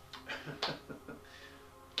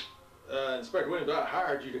 Inspector Williams, I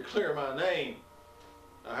hired you to clear my name.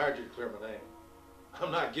 I hired you to clear my name.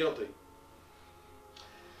 I'm not guilty.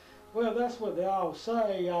 Well, that's what they all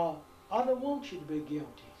say. I don't want you to be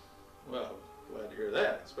guilty. Well, glad to hear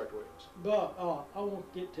that, Inspector Williams. But I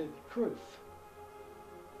want to get to the truth.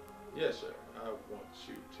 Yes, sir. I want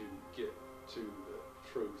you to get to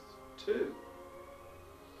the truth, too.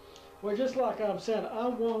 Well, just like I'm saying, I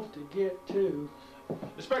want to get to...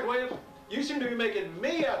 Inspector Williams, you seem to be making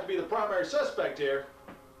me out to be the primary suspect here.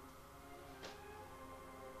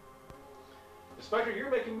 Inspector, you're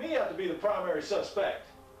making me out to be the primary suspect.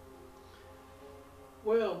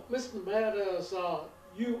 Well, Mr. Meadows,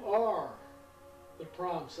 you are the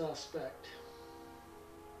prime suspect.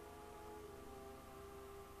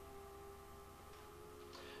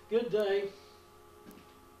 Good day.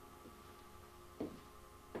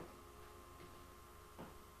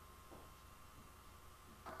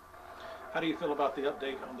 How do you feel about the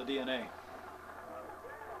update on the DNA?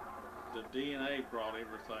 The DNA brought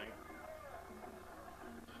everything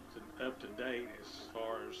up to date as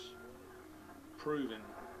far as proving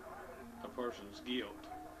a person's guilt.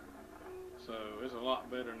 So it's a lot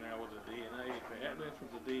better now with the DNA. If it hadn't been for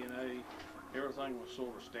the DNA, everything was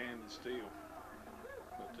sort of standing still.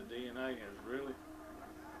 But the DNA has really,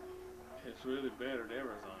 it's really bettered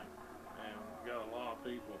everything. And we've got a lot of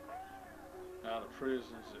people out of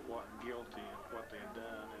prisons that wasn't guilty of what they had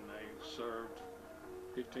done, and they served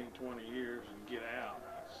 15, 20 years and get out.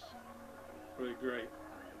 It's really great.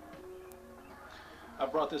 I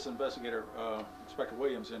brought this investigator, Inspector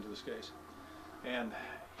Williams, into this case, and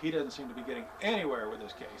he doesn't seem to be getting anywhere with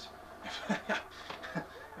this case.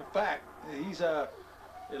 In fact,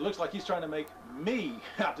 it looks like he's trying to make me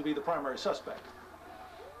out to be the primary suspect.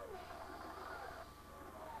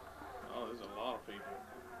 Oh, there's a lot of people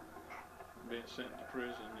being sent to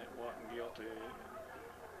prison that wasn't guilty.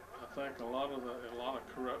 I think a lot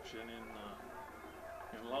of corruption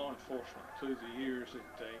in law enforcement through the years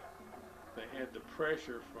that they had the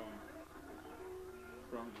pressure from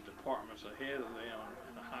the departments ahead of them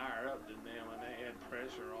and higher up than them, and they had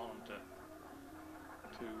pressure on them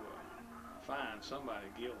to find somebody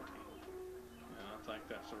guilty. And I think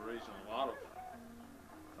that's the reason a lot of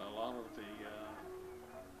the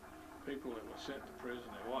people that were sent to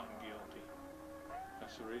prison that wasn't guilty,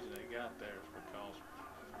 that's the reason they got there, is because of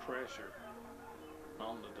pressure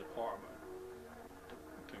on the department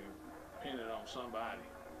to pin it on somebody.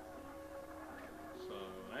 So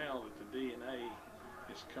now that the DNA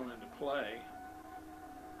is coming into play,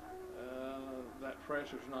 that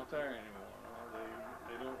pressure's not there anymore.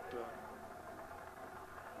 They don't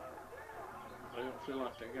feel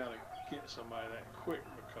like they gotta get somebody that quick,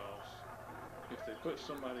 because if they put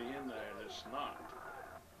somebody in there that's not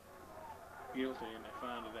guilty and they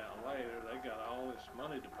find it out later, they got all this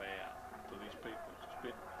money to pay out to these people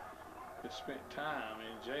that spent time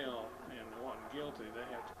in jail and wasn't guilty. They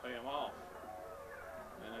have to pay them off,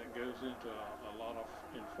 and it goes into a lot of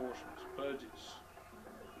enforcement's budgets.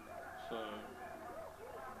 So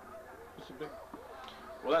it's a big.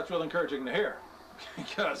 Well, that's real encouraging to hear,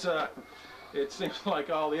 because it seems like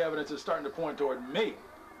all the evidence is starting to point toward me.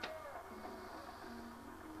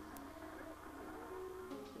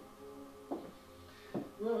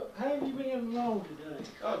 Well, how have you been along today?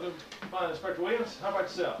 Oh, good. Fine, Inspector Williams. How about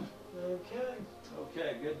yourself? Okay.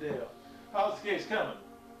 Okay, good deal. How's the case coming?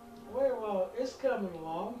 Well, it's coming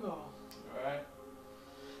along. All right.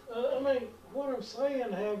 I mean, what I'm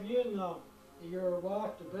saying, have you and your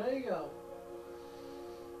wife to be?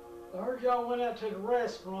 I heard y'all went out to the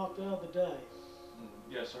restaurant the other day.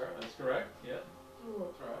 Yes, sir. That's correct. Yeah.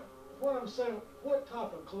 That's right. What I'm saying, what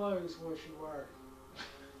type of clothes was she wearing?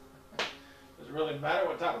 Does it really matter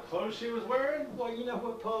what type of clothes she was wearing? Well, you know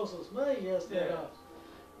what puzzles me is that,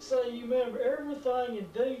 so you remember everything in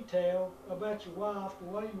detail about your wife, the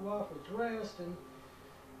way your wife was dressed, and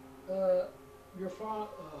your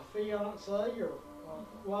fiance or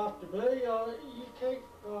wife-to-be, you can't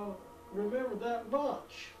remember that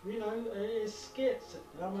much. You know, it's sketchy.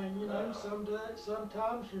 I mean, you know,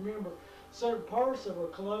 sometimes you remember certain parts of her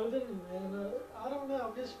clothing, and I don't know,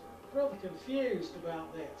 I'm just really confused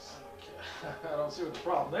about this. I don't see what the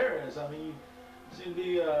problem there is. I mean, you seem to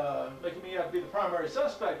be making me out to be the primary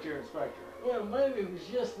suspect here, Inspector. Well, maybe it was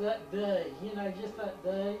just that day, you know, just that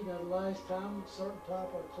day, you know, the last time, a certain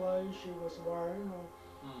type of clothes she was wearing, or,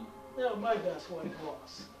 you know, maybe that's what it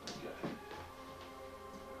was.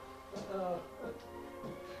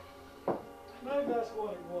 Maybe that's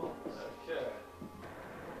what it was. Okay.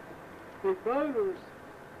 The voters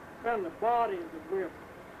found the body of the river.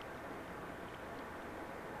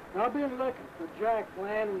 Now, I've been looking for Jack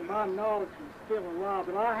Lanning, and my knowledge is still alive,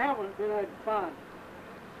 but I haven't been able to find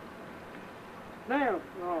him.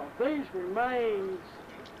 Now, these remains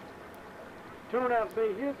turn out to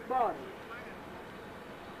be his body.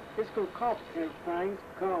 It's going to complicate things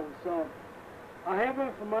because I have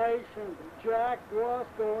information that Jack was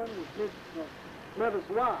going with his mother's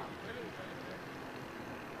wife.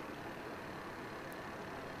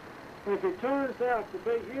 If it turns out to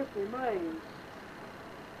be his remains,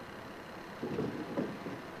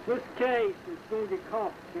 this case is going to get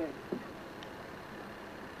complicated.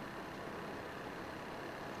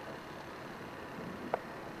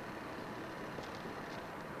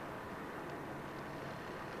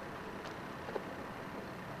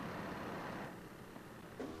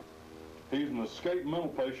 He's an escaped mental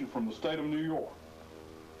patient from the state of New York.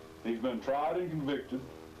 He's been tried and convicted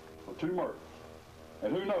for 2 murders.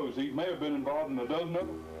 And who knows, he may have been involved in a dozen of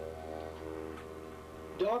them.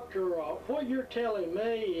 Doctor, what you're telling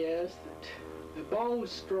me is that the bone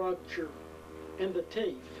structure in the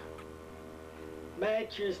teeth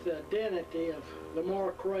matches the identity of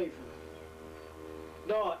Lamar Craven,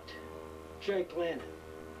 not Jake Lanning.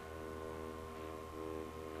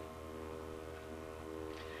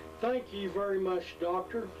 Thank you very much,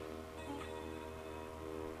 Doctor.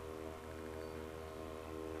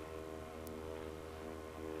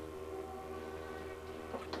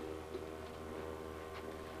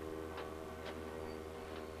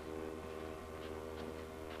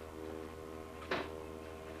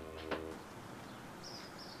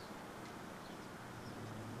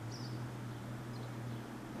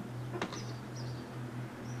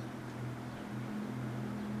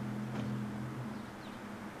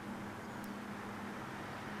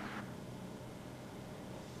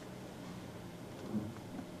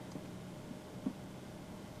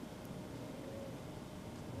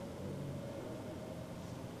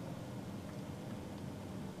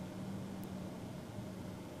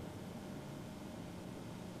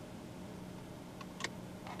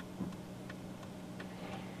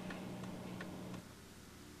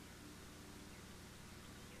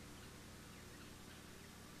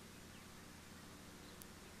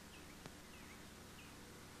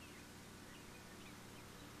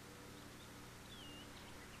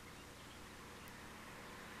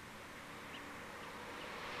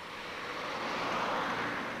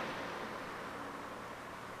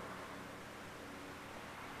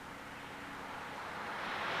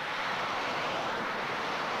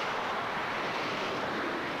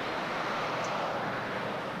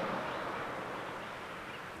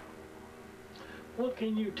 what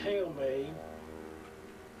can you tell me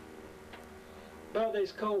about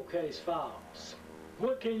these cold case files?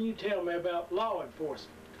 What can you tell me about law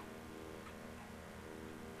enforcement?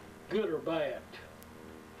 Good or bad?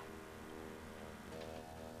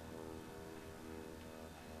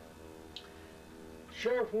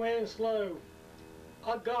 Sheriff Winslow,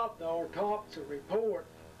 I got the autopsy report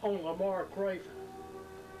on Lamar Craven.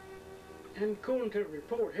 And according to the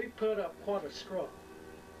report, he put up quite a struggle.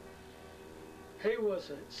 He was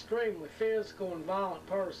an extremely physical and violent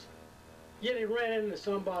person, yet he ran into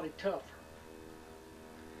somebody tougher.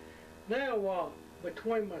 Now,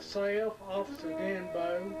 between myself, Officer Dan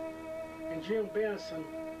Bowe, and Jim Benson,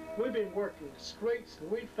 we've been working the streets and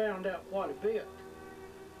we found out quite a bit.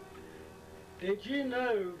 Did you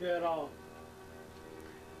know that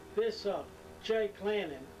this Jake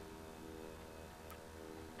Lannon,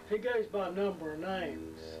 he goes by a number of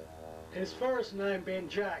names. His first name being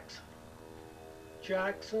Jackson.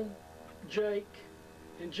 Jackson, Jake,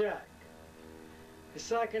 and Jack. His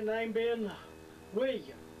second name being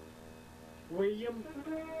William. William,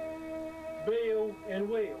 Bill, and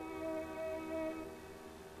Will.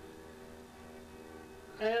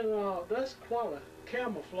 And that's quite a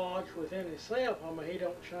camouflage within itself. I mean, he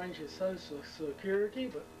don't change his social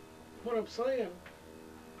security, but what I'm saying,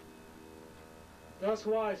 that's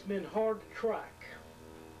why it's been hard to track.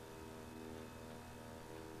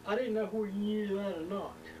 I didn't know whether you knew that or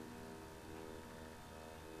not.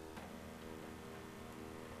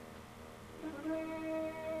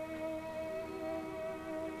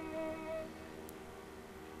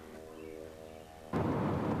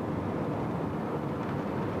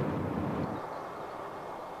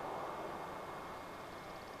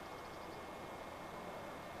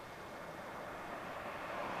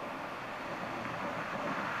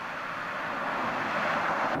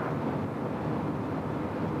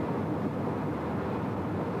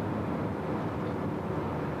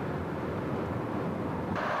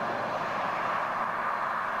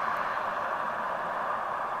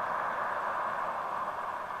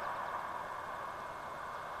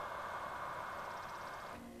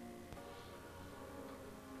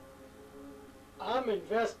 I'm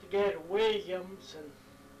Investigator Williams, and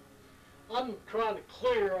I'm trying to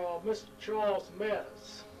clear Mr. Charles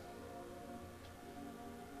Meadows.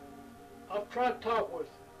 I've tried to talk with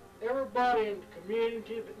everybody in the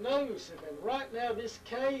community that knows him, and right now this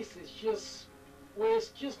case is just, well, it's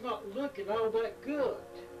just not looking all that good.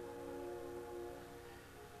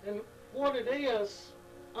 And what it is,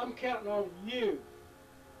 I'm counting on you.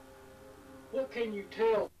 What can you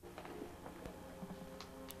tell?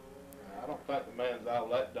 I don't think the man's all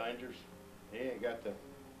that dangerous. He ain't got the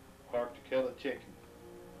heart to kill a chicken.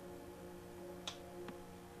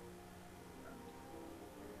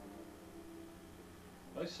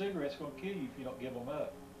 Those cigarettes gonna kill you if you don't give them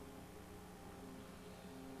up.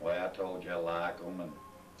 Well, I told you I like them, and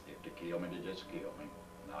if they kill me, they just kill me.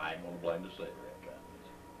 I ain't gonna blame the cigarette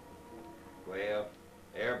companies. Well,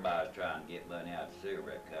 everybody's trying to get money out of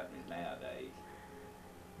cigarette companies nowadays.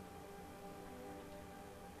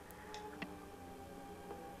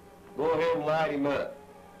 Go ahead and light him up.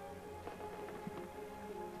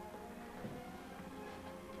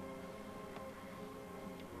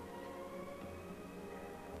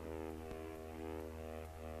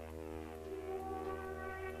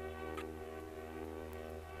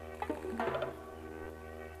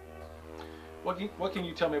 What can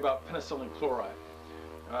you tell me about penicillin chloride?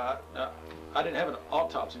 I didn't have an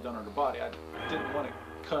autopsy done on her body. I didn't want it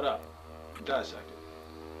cut up, dissected.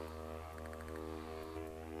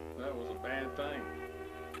 That was a bad thing.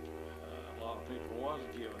 A lot of people was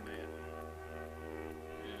given that.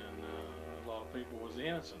 And a lot of people was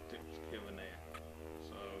innocent that was given that.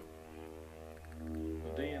 So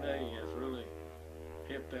the DNA has really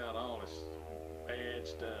helped out all this bad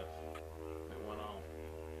stuff that went on.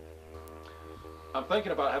 I'm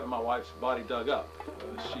thinking about having my wife's body dug up.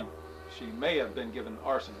 She may have been given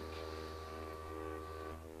arsenic.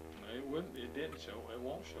 It didn't show, it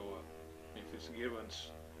won't show up. If it's given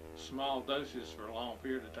small doses for a long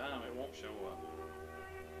period of time, it won't show up.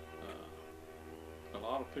 A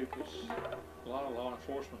lot of law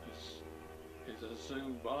enforcement has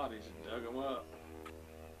assumed bodies and dug them up,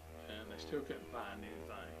 and they still couldn't find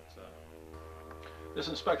anything. So this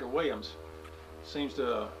Inspector Williams seems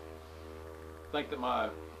to think that my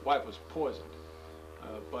wife was poisoned.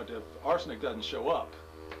 But if arsenic doesn't show up,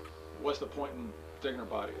 what's the point in digging her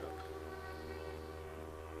body up?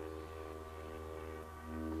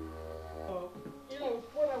 You know,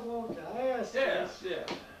 what I wanted to ask is,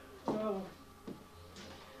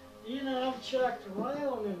 you know, I've checked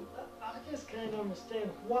around and I just can't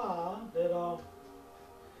understand why that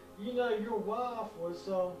you know, your wife was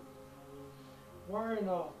wearing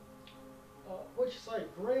what you say,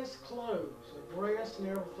 dress clothes, a dress and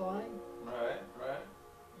everything. Right, right.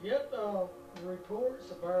 Yet the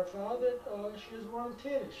reports verify that she was wearing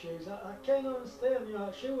tennis shoes. I can't understand. You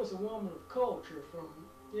know, she was a woman of culture from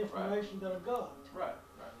the information that I got. Right,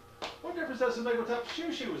 right. What difference does it make what type of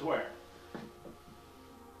shoe she was wearing?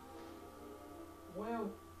 Well,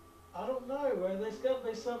 I don't know. There's got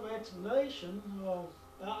to be some explanation.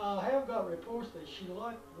 I have got reports that she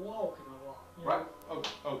liked walking a lot. You know? Right. Oh,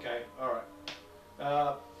 okay. All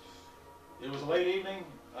right. It was a late evening.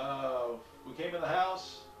 We came in the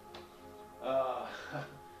house.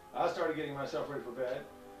 I started getting myself ready for bed.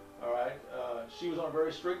 All right. She was on a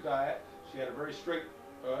very strict diet. She had a very strict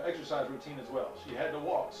exercise routine as well. She had to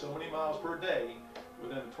walk so many miles per day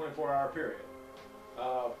within a 24-hour period.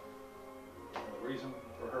 The reason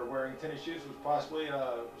for her wearing tennis shoes was possibly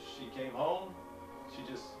she came home, she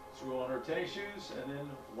just threw on her tennis shoes and then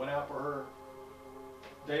went out for her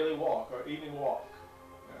daily walk or evening walk.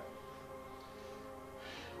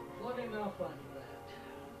 What did I think of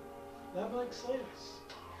that? That makes sense.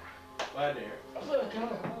 Glad to hear. Look,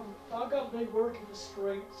 I got to be working the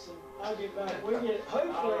streets, and I'll get back. We get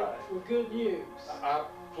hopefully with good news.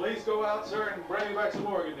 Please go out, sir, and bring me back some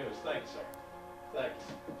more good news. Thanks, sir. Thanks.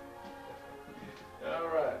 All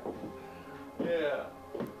right. Yeah.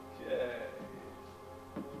 Okay.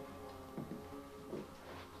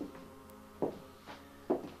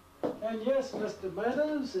 And yes, Mr.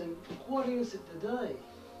 Meadows, and what is it today?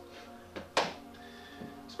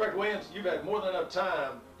 Inspector Williams, you've had more than enough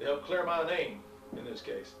time to help clear my name in this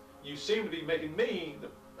case. You seem to be making me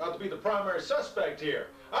out to be the primary suspect here.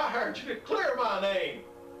 I hired you to clear my name.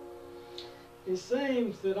 It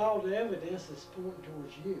seems that all the evidence is pointing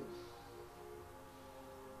towards you.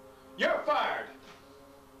 You're fired.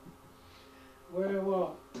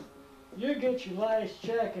 Well, you get your last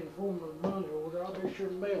check in the form of a money order. I'll be sure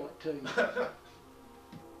to mail it to you.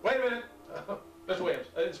 Wait a minute. Mr. Williams,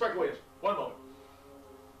 Inspector Williams, one moment.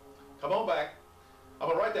 Come on back. I'm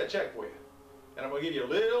going to write that check for you. And I'm going to give you a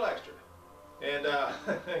little extra. And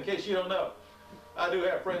in case you don't know, I do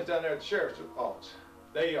have friends down there at the sheriff's office.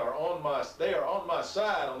 They are on my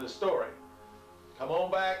side on this story. Come on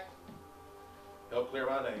back. Help clear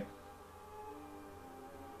my name.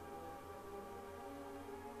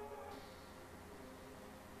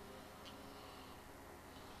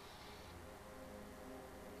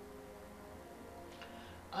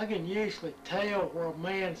 I can usually tell where a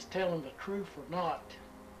man's telling the truth or not.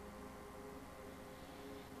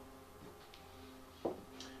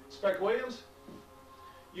 Inspector Williams,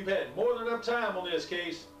 you've had more than enough time on this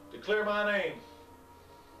case to clear my name.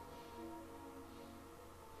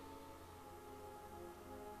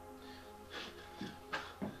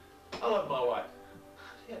 I love my wife.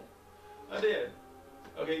 I did.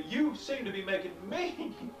 Okay, you seem to be making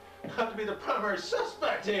me have to be the primary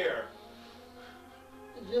suspect here.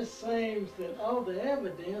 It just seems that all the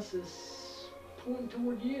evidence is pointing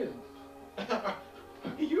toward you. Are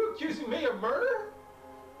you accusing me of murder?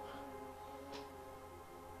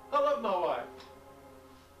 I love my wife.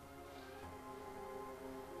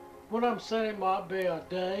 What I'm saying might be a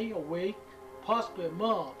day, a week, possibly a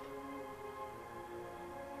month.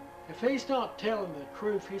 If he's not telling the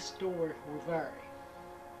truth, his story will vary.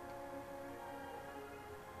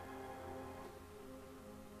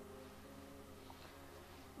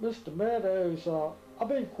 Mr. Meadows, I've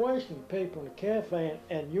been questioning people in the cafe,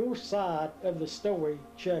 and your side of the story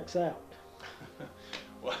checks out.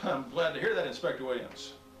 Well, I'm glad to hear that, Inspector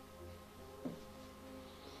Williams.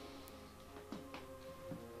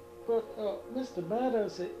 But, Mr.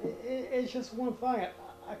 Meadows, it's just one thing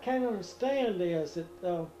I can't understand is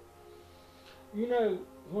that, you know,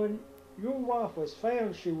 when your wife was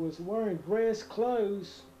found, she was wearing dress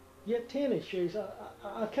clothes, yet tennis shoes.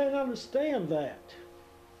 I can't understand that.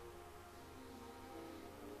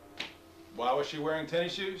 Why was she wearing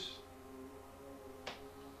tennis shoes?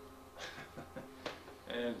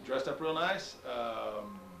 And dressed up real nice?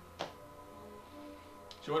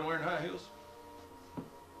 She wasn't wearing high heels?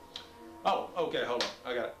 Oh, okay, hold on.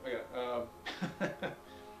 I got it.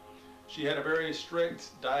 She had a very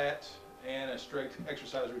strict diet and a strict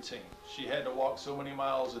exercise routine. She had to walk so many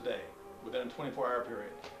miles a day within a 24-hour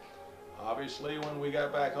period. Obviously, when we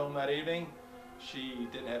got back home that evening, she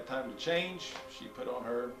didn't have time to change. She put on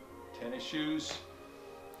her tennis shoes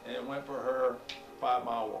and went for her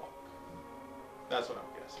 5-mile walk. That's what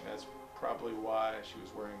I'm guessing. That's probably why she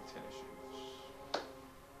was wearing tennis shoes.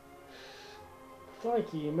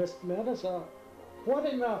 Thank you, Mr. Meadows. What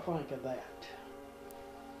did I think of that?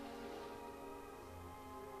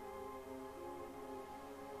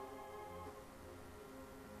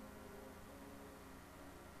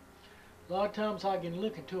 A lot of times I can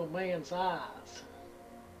look into a man's eyes.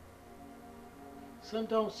 Some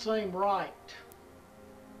don't seem right.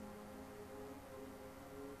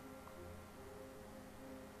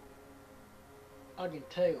 I can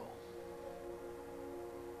tell.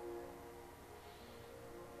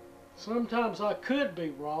 Sometimes I could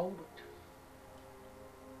be wrong, but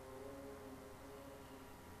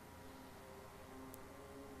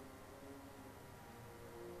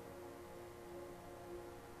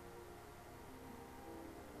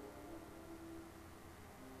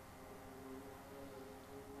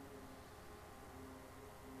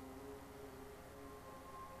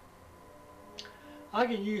I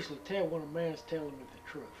can usually tell when a man's telling me the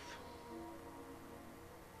truth.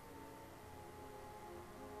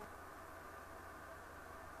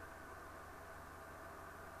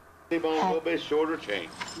 Keep on a little bit shorter chain.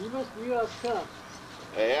 You have come.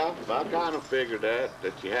 Yeah, I kind of figured that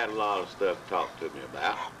you had a lot of stuff to talk to me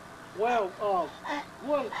about. Well,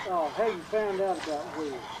 what have you found out about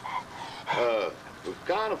Will? We've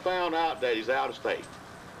kind of found out that he's out of state.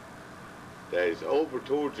 That he's over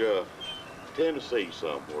towards Tennessee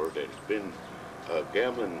somewhere, that he's been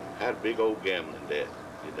gambling, had a big old gambling debt,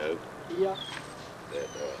 you know. Yeah. That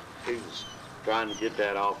he was trying to get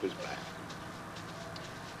that off his back.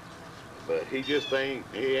 But he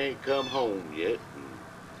ain't come home yet.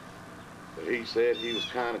 But he said he was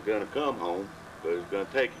kind of going to come home, but it's going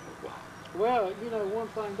to take him a while. Well, you know, one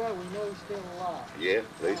thing about it, we know he's still alive. Yeah,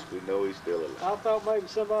 at least we know he's still alive. I thought maybe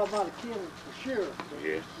somebody might have killed him for sure. But,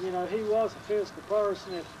 yeah. You know, he was a physical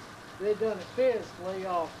person. If they'd done it physically,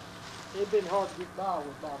 it'd been hard to get by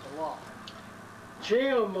with by the law.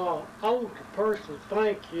 Jim, I want to personally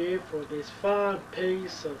thank you for this fine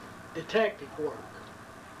piece of detective work.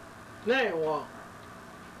 Now,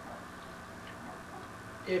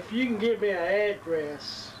 if you can give me an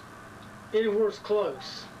address anywhere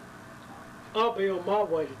close, I'll be on my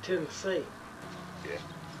way to Tennessee.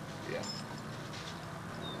 Yeah.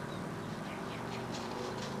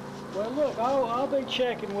 Well, look, I'll be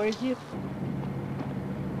checking with you.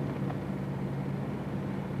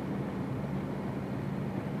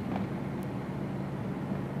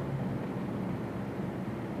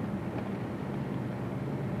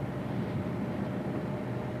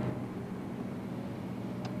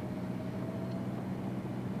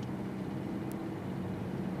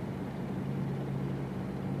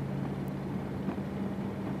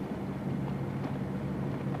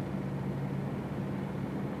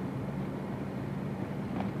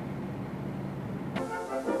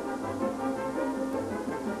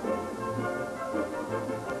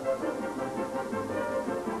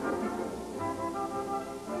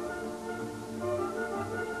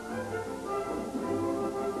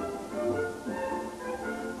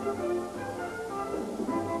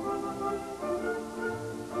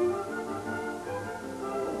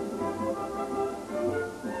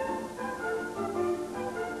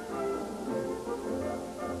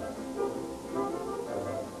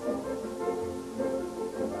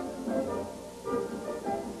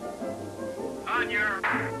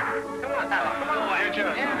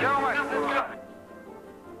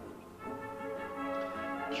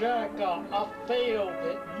 Jack, I feel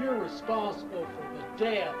that you're responsible for the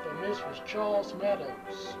death of Mrs. Charles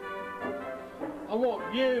Meadows. I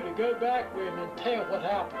want you to go back with him and tell what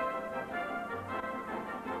happened.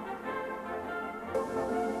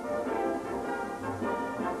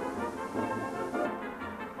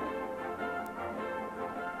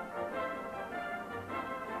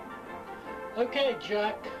 Okay,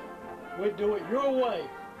 Jack, we'll do it your way.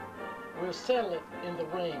 We'll settle it in the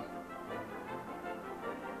ring.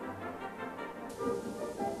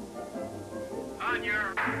 On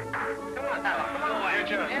your... Come on, fella. Come on,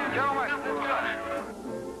 gentlemen, let's go.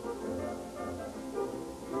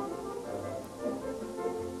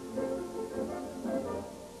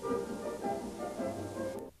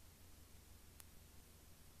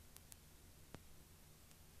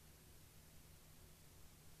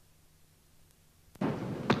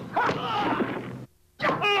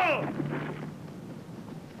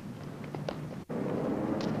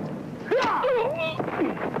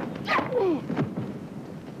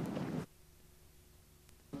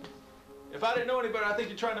 If I didn't know any better, I think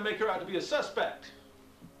you're trying to make her out to be a suspect.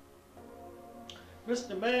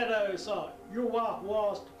 Mr. Meadows, your wife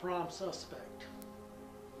was the prime suspect.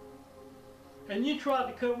 And you tried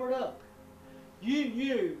to cover it up. You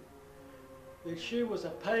knew that she was a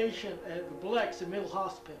patient at the Biloxi Middle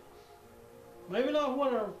Hospital. Maybe not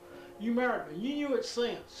when you married her. You knew it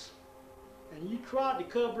since. And you tried to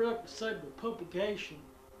cover it up to save the publication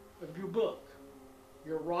of your book.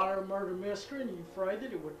 You're a writer of murder mystery, and you're afraid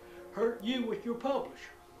that it would hurt you with your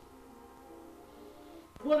publisher.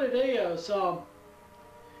 what it is,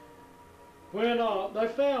 when they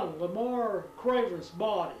found Lamar Craven's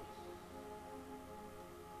body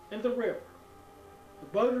in the river, the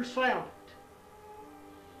boaters found it,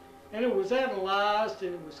 and it was analyzed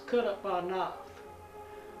and it was cut up by a knife.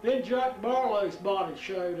 Then Jack Barlow's body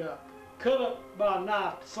showed up, cut up by a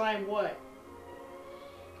knife the same way.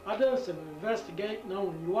 I done some investigating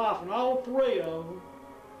on your wife, and all three of them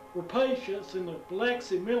were patients in the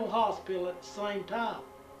Biloxi Mental Hospital at the same time.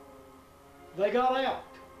 They got out.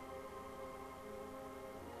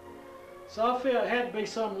 So I feel it had to be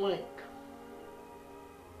some link.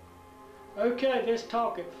 Okay, let's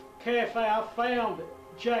talk at cafe. I found that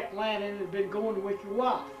Jack Lannon had been going with your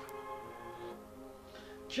wife.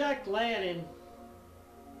 Jack Lannon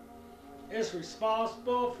is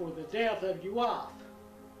responsible for the death of your wife.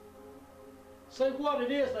 So what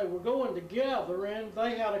it is, they were going together and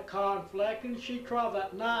they had a conflict, and she tried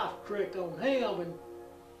that knife trick on him, and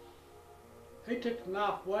he took the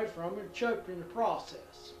knife away from her and choked her in the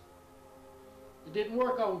process. It didn't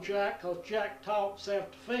work on Jack because Jack taught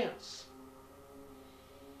self-defense.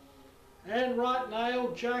 And right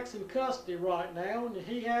now, Jack's in custody right now, and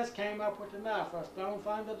he has came up with the knife. That's the only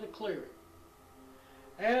thing that'll clear it.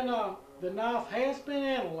 And the knife has been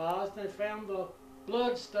analyzed, and they found the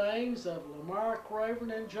blood stains of Lamar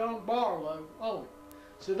Craven and John Barlow on it.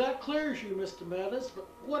 So that clears you, Mr. Meadows, but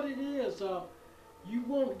what it is, you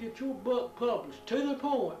want to get your book published to the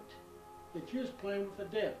point that you're playing with the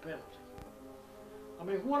death penalty. I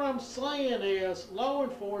mean, what I'm saying is law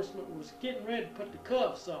enforcement was getting ready to put the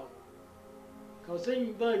cuffs on. Because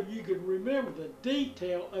even though you could remember the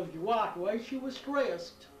detail of your wife, the way she was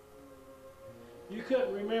dressed, you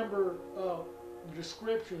couldn't remember the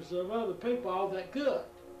descriptions of other people all that good.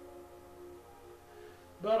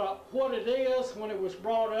 But what it is, when it was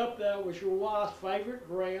brought up that was your wife's favorite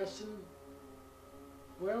dress, and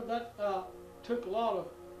well, that took a lot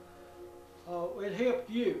of, it helped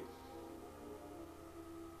you.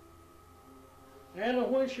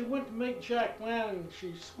 And when she went to meet Jack Lannon,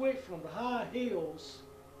 she switched from the high heels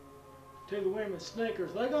to the women's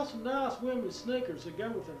sneakers. They got some nice women's sneakers that go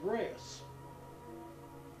with the dress.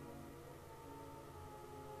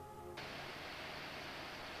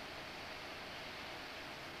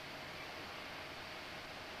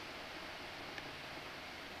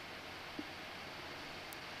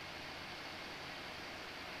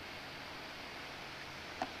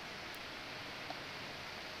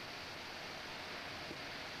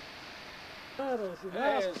 It's a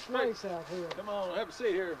nice place out here. Come on, have a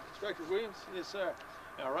seat here, Inspector Williams. Yes, sir.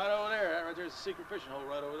 Now, right over there, right there's a secret fishing hole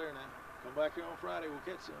right over there now. Come back here on Friday, we'll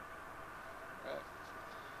catch some. Right.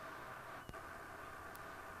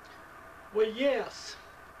 Well, yes.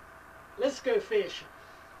 Let's go fishing.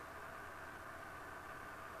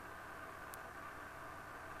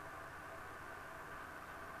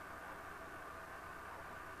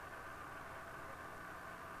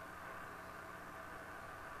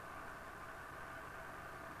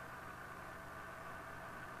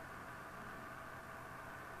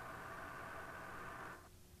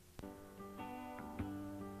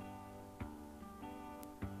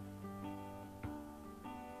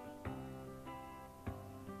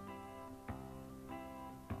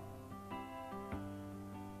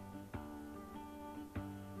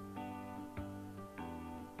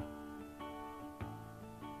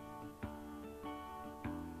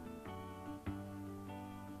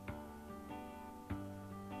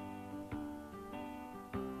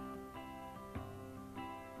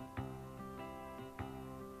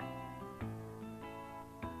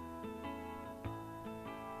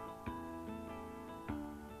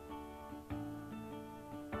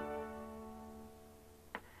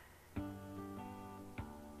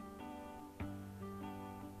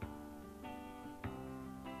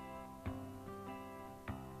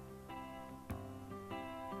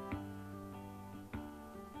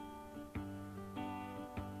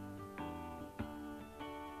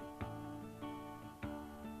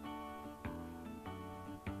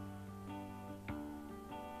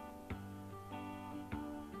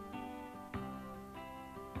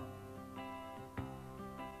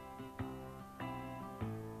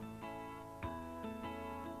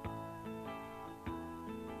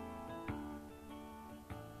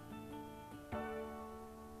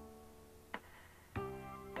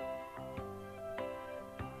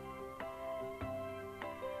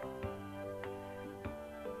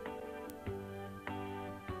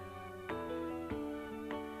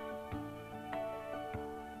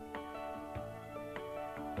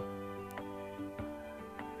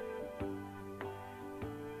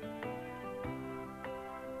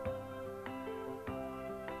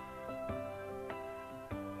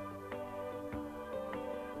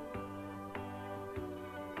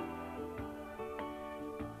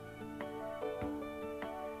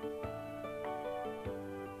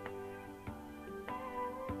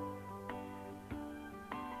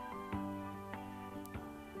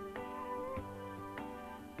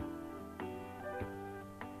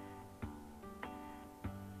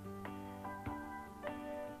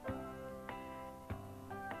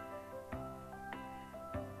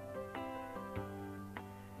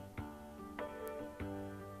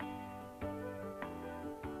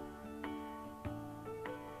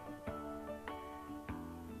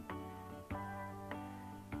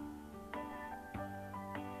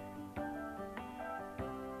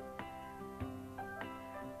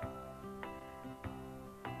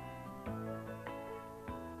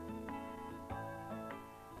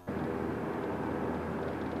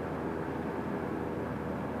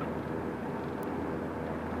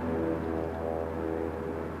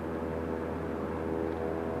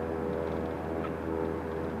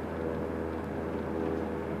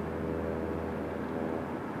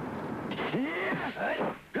 I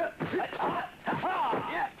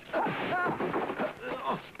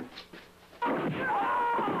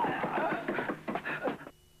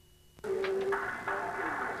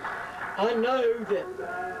know that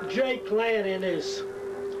Jake Lanning is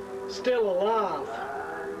still alive.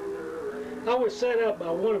 I was set up by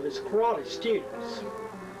one of his karate students.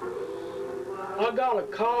 I got a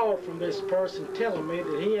call from this person telling me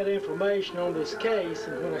that he had information on this case,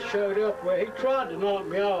 and when I showed up, well, he tried to knock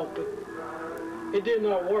me off, but it did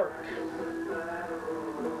not work.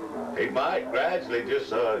 He might gradually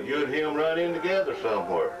just, you and him run in together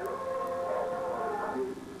somewhere.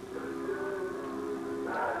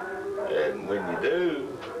 And when you do,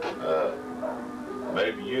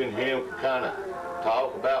 maybe you and him can kind of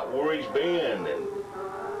talk about where he's been, and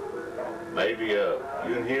maybe you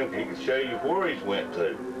and him, he can show you where he's went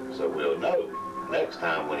to, so we'll know next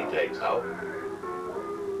time when he takes off.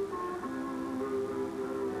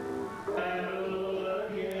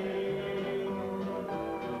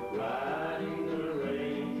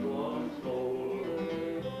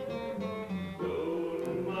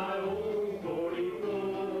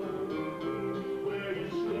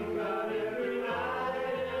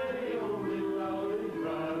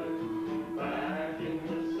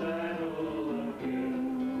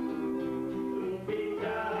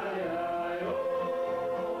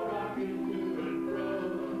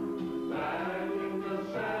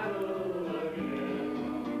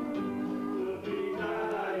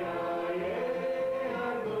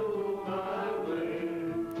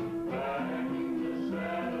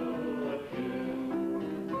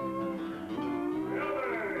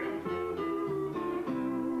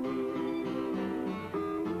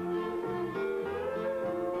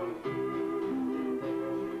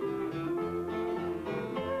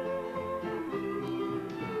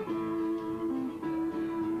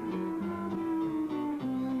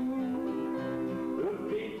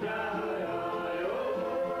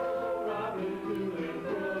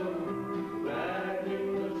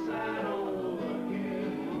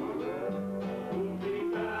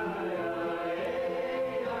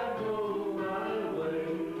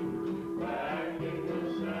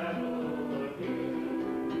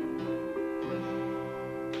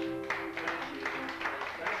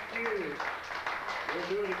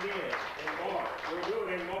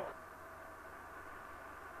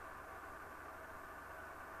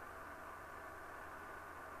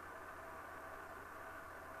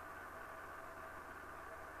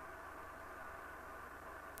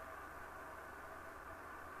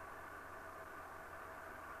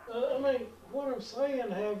 I mean, what I'm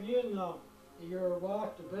saying, have you and your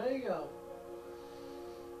wife to be,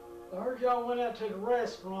 I heard y'all went out to the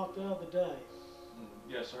restaurant the other day.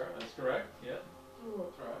 Yes, sir. That's correct. Yeah.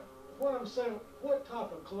 That's right. What I'm saying, what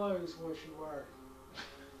type of clothes was she wearing?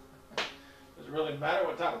 Does it really matter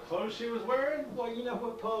what type of clothes she was wearing? Well, you know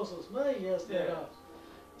what puzzles me is that,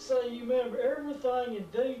 so you remember everything in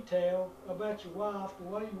detail about your wife, the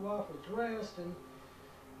way your wife was dressed, and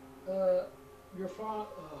your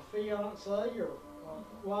fiance, your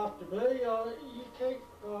wife to be, you can't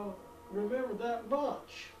remember that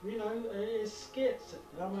much. You know, it's skits.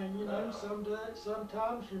 I mean, you know,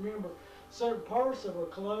 sometimes you remember certain parts of her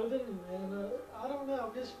clothing, and I don't know,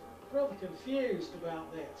 I'm just really confused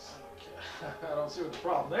about this. I don't see what the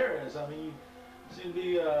problem there is. I mean, you seem to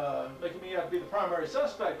be making me have to be the primary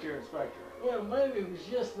suspect here, Inspector. Well, maybe it was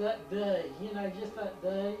just that day, you know, just that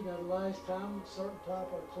day, you know, the last time, a certain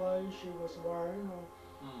type of clothes she was wearing, or,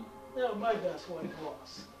 you know, maybe that's what it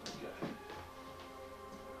was. Okay.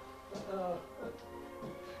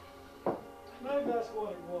 Maybe that's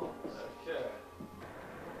what it was. Okay.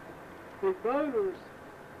 The voters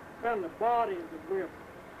found the body of the river.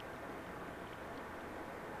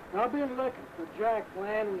 Now, I've been looking for Jack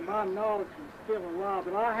Lanning, and my knowledge is still alive,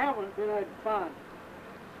 but I haven't been able to find him.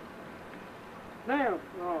 Now,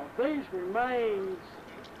 these remains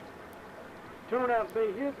turn out to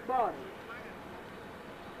be his body.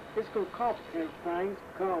 It's going to complicate things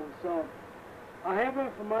because I have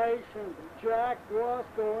information that Jack was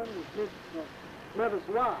going with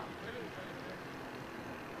his wife.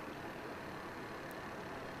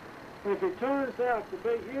 If it turns out to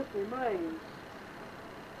be his remains,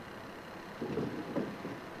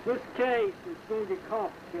 this case is going to get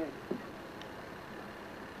complicated.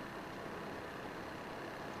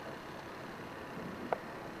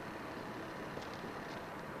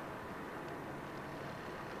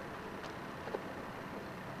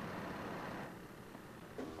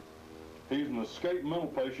 He's an escaped mental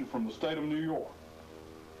patient from the state of New York.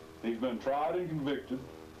 He's been tried and convicted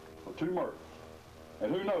for 2 murders.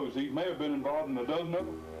 And who knows, he may have been involved in a dozen of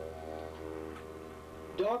them.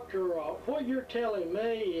 Doctor, what you're telling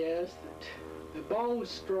me is that the bone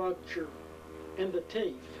structure in the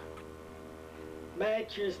teeth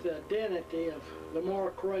matches the identity of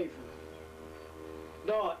Lamar Craven,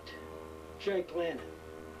 not Jake Lennon.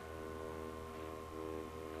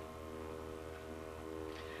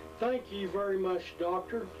 Thank you very much,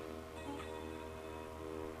 Doctor.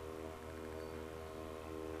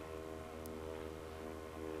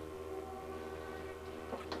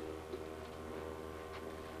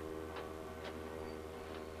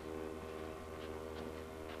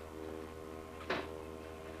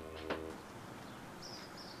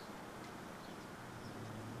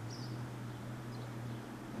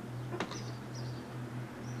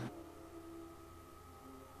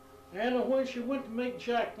 And when she went to meet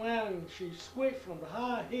Jack Lanning, she switched from the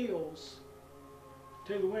high heels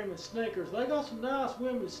to the women's sneakers. They got some nice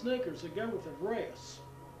women's sneakers that go with the dress.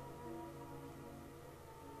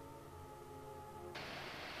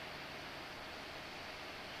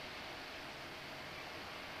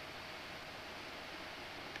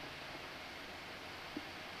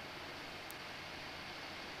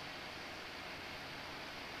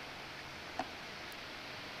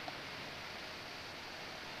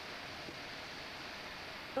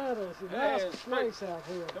 It's a nice place out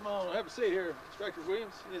here. Come on, have a seat here, Inspector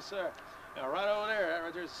Williams. Yes, sir. Now, right over there,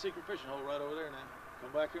 right there's a secret fishing hole right over there now.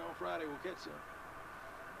 Come back here on Friday, we'll catch some.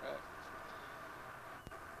 Right.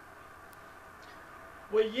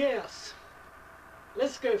 Well, yes.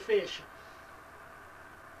 Let's go fishing.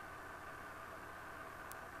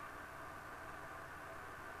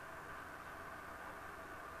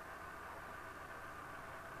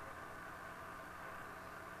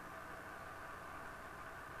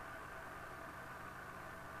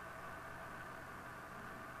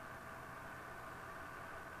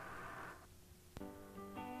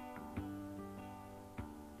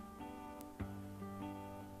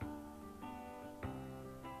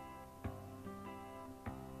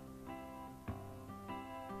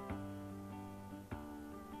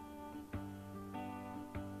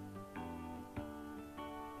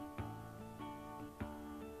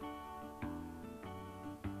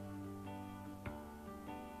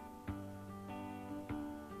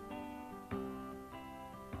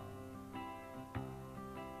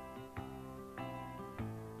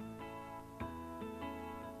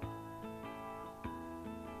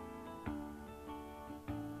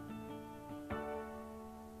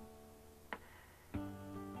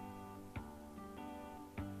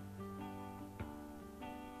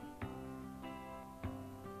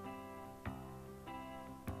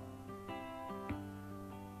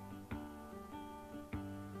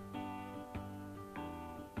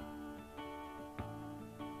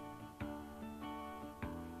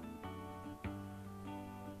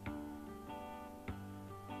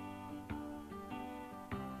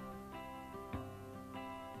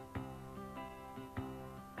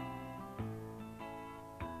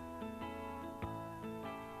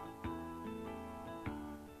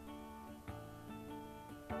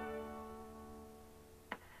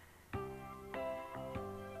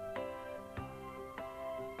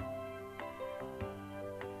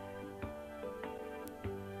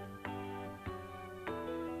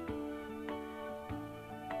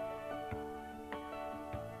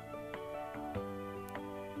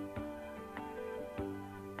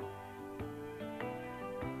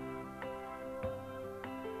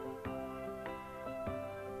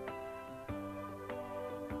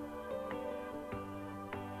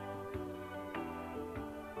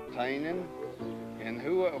 Entertaining and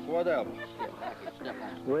whatever.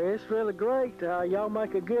 Well, it's really great. Y'all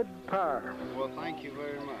make a good pair. Well, thank you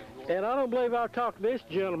very much. And I don't believe I'll talk to this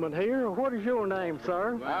gentleman here. What is your name,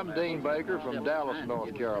 sir? I'm Dean Baker from Dallas,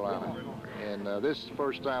 North Carolina. And this is the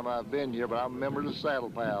first time I've been here, but I'm a member of the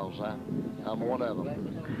Saddle Pals. I'm one of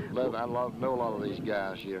them. I know a lot of these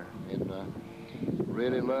guys here, and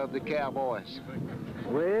really love the cowboys.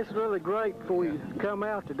 Well, it's really great for you to come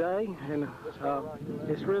out today, and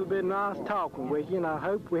it's really been nice talking with you, and I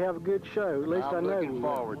hope we have a good show. At least I know I'm looking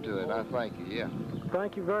forward to it. I thank you, yeah.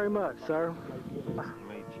 Thank you very much, sir. Nice to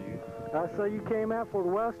meet you. I see you came out for the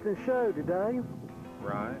Western show today.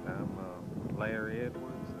 Right, I'm Larry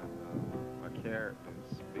Edwards, and my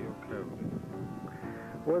character's Bill Cody.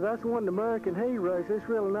 Well, that's one of the American heroes. It's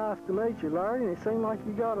really nice to meet you, Larry, and it seems like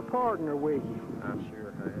you got a partner with you. I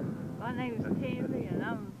sure have. My name is Tammy, and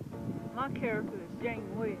my character is Jane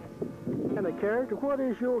West. And the character, what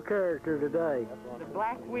is your character today? The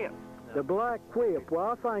Black Whip. The Black Whip.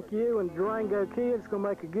 Well, I think you and Durango Kid's gonna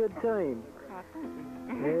make a good team. I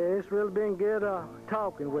think. Yeah, it's really been good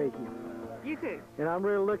talking with you. You too. And I'm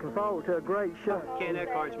really looking forward to a great show. Ken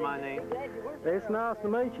Eckhart's my name. It's nice to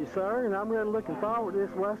meet you, sir, and I'm really looking forward to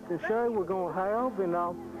this Western show we're going to have, and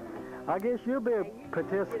I guess you'll be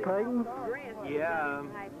participating. Yeah,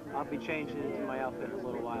 I'll be changing into my outfit in a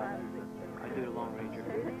little while. I do the Lone Ranger.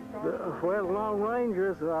 Well, the Lone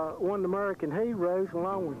Ranger is one of the American heroes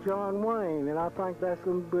along with John Wayne, and I think that's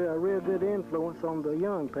going to be a real good influence on the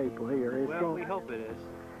young people here. Well, we hope it is.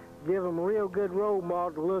 Give them a real good role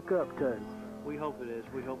model to look up to. We hope it is.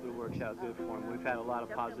 We hope it works out good for them. We've had a lot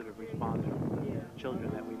of positive response from the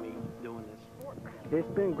children that we meet doing this.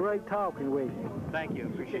 It's been great talking with you. Thank you.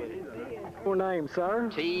 Appreciate it. Your name,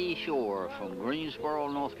 sir? T. Shore from Greensboro,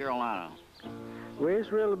 North Carolina. Well,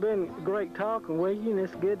 it's really been great talking with you, and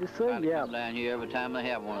it's good to see you. I come down here every time they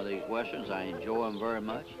have one of these westerns. I enjoy them very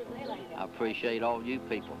much. I appreciate all you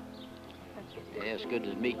people. Yeah, it's good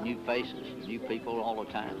to meet new faces, new people all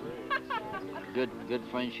the time. Good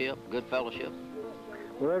friendship, good fellowship.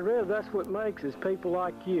 Well, really, that's what makes us people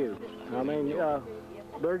like you. I mean,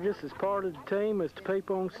 they're just as part of the team as the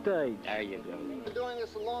people on stage. There you go. We've been doing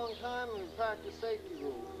this a long time and we practice safety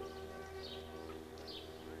rules.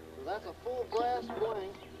 So that's a full brass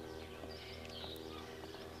blank.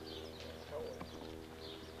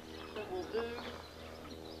 We'll do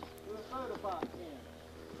a soda pop can.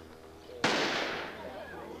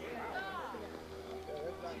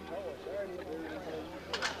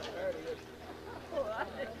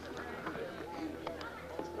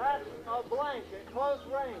 That's a blank at close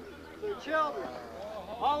range. So children,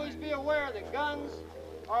 always be aware that guns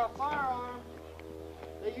are a firearm.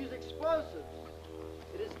 They use explosives.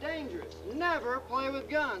 It is dangerous. Never play with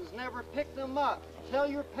guns. Never pick them up. Tell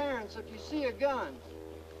your parents if you see a gun.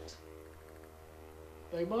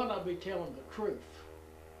 They might not be telling the truth.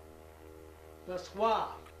 That's why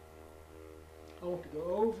I want to go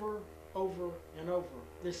over and over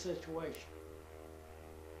this situation.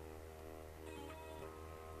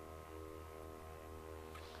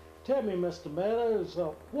 Tell me, Mr. Meadows,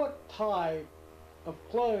 what type of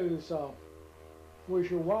clothes was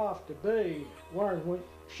your wife to be wearing when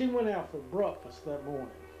she went out for breakfast that morning?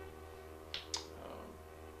 I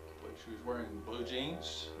believe she was wearing blue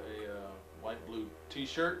jeans, a light blue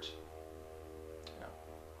t-shirt.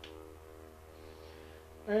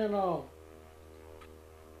 Yeah. And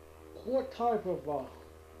what type of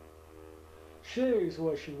shoes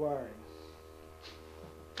was she wearing?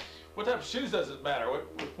 What type of shoes does it matter?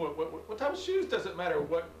 What type of shoes does it matter?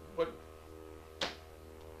 Why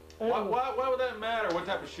would that matter? What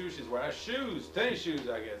type of shoes she's wearing? Shoes, tennis shoes,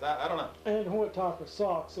 I guess. I don't know. And what type of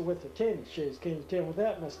socks with the tennis shoes? Can you tell me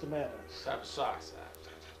that, Mr. Meadows? Type of socks?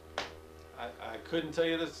 I couldn't tell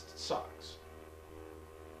you the socks.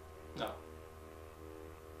 No.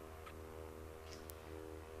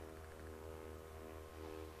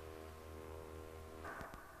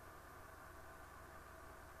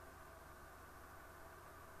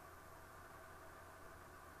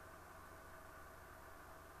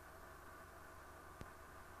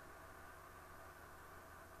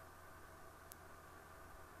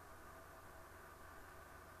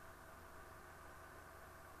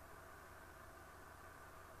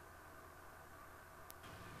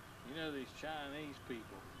 You know, these Chinese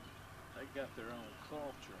people, they got their own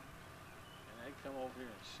culture, and they come over here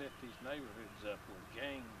and set these neighborhoods up with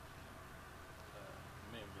gang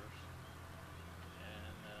members,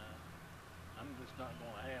 and I'm just not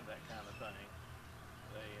going to have that kind of thing.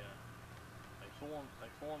 They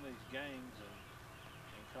form these gangs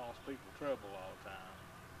and cause people trouble all the time,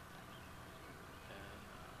 and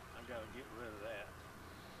I've got to get rid of that.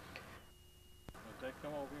 But they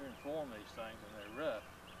come over here and form these things, and they're rough.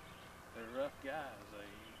 They're rough guys.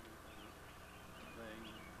 They've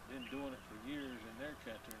been doing it for years in their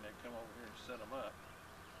country, and they come over here and set them up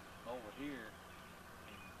over here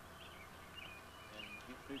and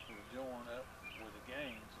get people to join up with the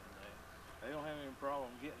gangs, and they don't have any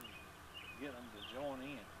problem getting them to join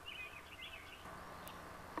in.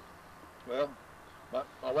 Well,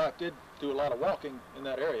 my wife did do a lot of walking in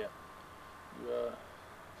that area. You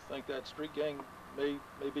think that street gang may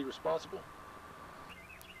be responsible?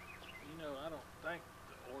 You know, I don't think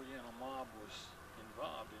the Oriental mob was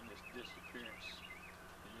involved in this disappearance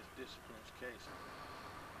case.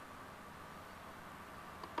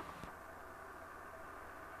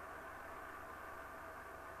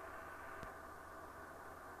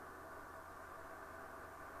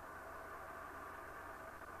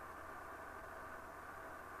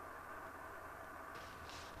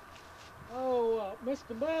 Oh,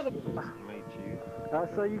 Mr. Meadows. Nice to meet you.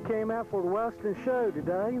 So you came out for the Western show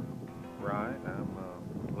today? Right, I'm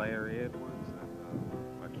Larry Edwards,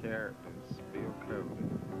 and my character is Bill Cody.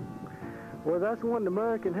 Well, that's one of the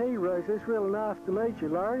American heroes. It's really nice to meet you,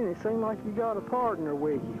 Larry, and it seems like you got a partner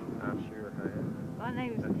with you. I sure have. My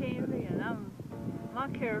name is Tammy, and my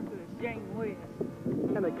character is Jane West.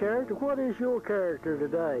 And the character? What is your character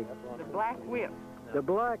today? The Black Whip. The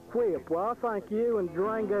Black Whip. Well, I think you and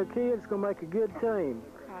Durango Kid's gonna make a good team.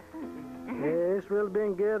 Yeah, it's really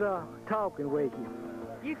been good talking with you.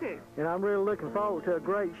 You too. And I'm really looking forward to a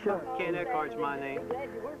great show. Ken Eckhart's my name.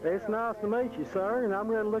 It's nice to meet you, sir, and I'm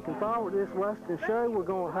really looking forward to this Western show we're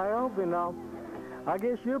going to have, and I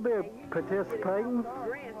guess you'll be participating.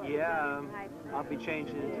 Yeah, I'll be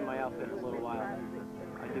changing into my outfit in a little while.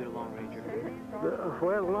 I do the Lone Ranger.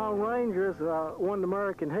 Well, the Lone Ranger is one of the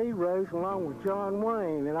American heroes along with John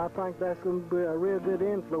Wayne, and I think that's going to be a real good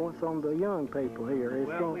influence on the young people here. It's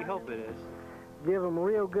Well, we hope it is. Give them a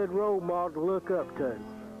real good role model to look up to.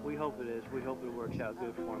 We hope it is. We hope it works out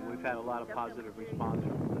good for them. We've had a lot of positive response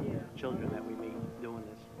from the children that we meet doing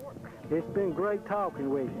this. It's been great talking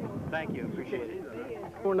with you. Thank you. Appreciate it.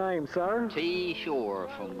 Your name, sir? T. Shore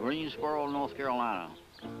from Greensboro, North Carolina.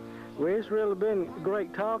 Well, it's really been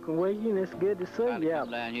great talking with you, and it's good to see you. I come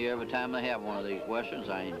down here every time they have one of these westerns.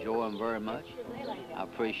 I enjoy them very much. I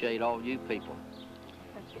appreciate all you people.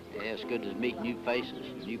 Yeah, it's good to meet new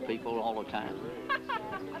faces, new people all the time.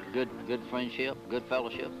 Good friendship, good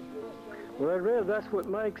fellowship. Well, really, that's what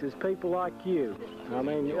makes us people like you. I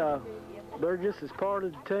mean, they're just as part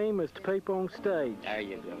of the team as the people on stage. There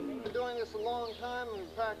you go. I've been doing this a long time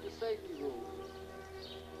and practice safety rules.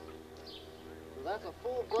 So that's a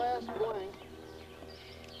full brass blank.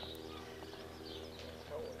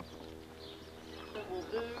 We'll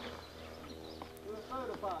do a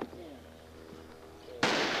soda pop can.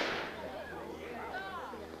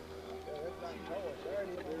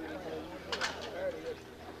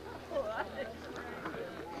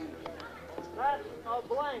 That's a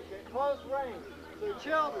blank at close range. So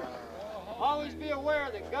children, always be aware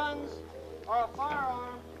that guns are a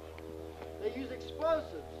firearm. They use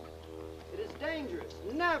explosives. It is dangerous.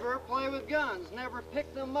 Never play with guns. Never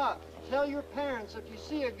pick them up. Tell your parents if you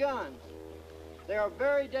see a gun. They are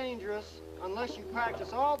very dangerous unless you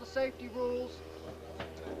practice all the safety rules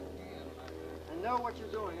and know what you're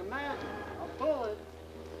doing. Imagine a bullet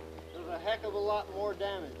does a heck of a lot more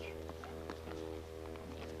damage.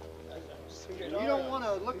 And you don't want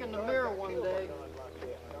to look in the mirror one day.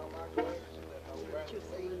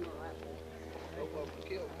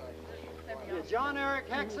 Yeah, John Eric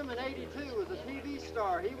Hexham in '82 was a TV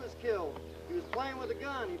star. He was killed. He was playing with a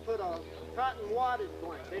gun. He put a cotton wadded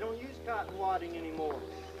blank. They don't use cotton wadding anymore.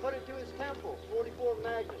 Put it to his temple, 44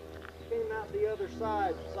 Magnum. Came out the other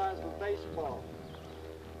side, the size of a baseball.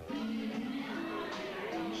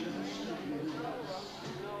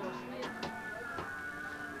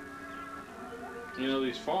 You know,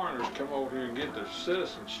 these foreigners come over here and get their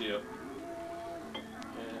citizenship, and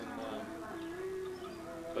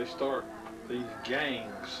they start these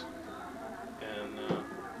gangs, and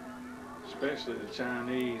especially the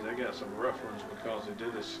Chinese, they got some rough ones because they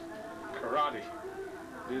do this karate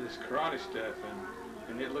stuff,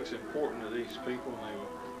 and it looks important to these people,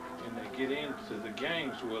 and they get into the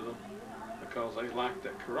gangs with them because they like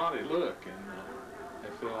that karate look, and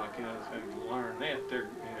they feel like, you know, if they learn that,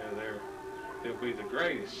 they'll be the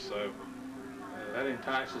greatest. So that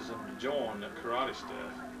entices them to join that karate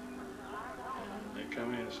stuff. And they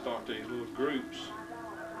come in and start these little groups,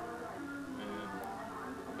 and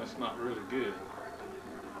that's not really good.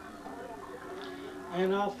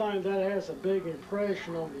 And I think that has a big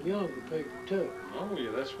impression on the younger people too. Oh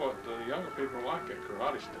yeah, that's what the younger people like, that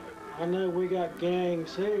karate stuff. I know we got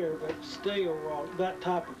gangs here, but still, that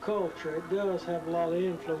type of culture, it does have a lot of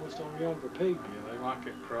influence on younger people. Yeah, they like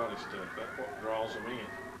that karate stuff. That's what draws them in.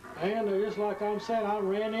 And just like I'm saying, I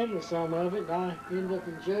ran into some of it, and I ended up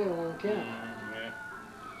in jail on account. Yeah.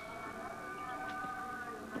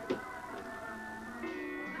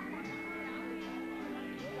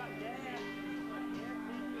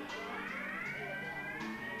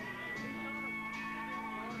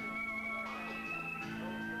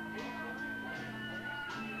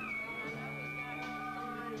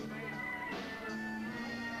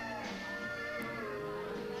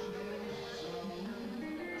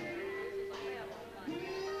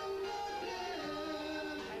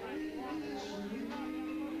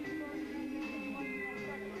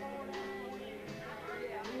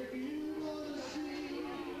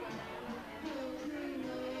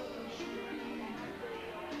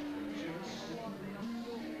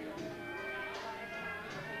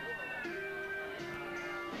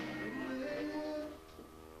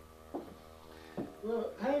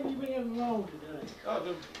 Well, how have you been along today? Oh,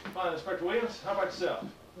 doing fine, Inspector Williams. How about yourself?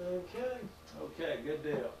 Okay. Okay, good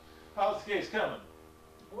deal. How's the case coming?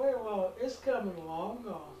 Well, it's coming along.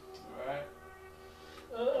 All right.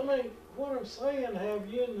 I mean, what I'm saying, have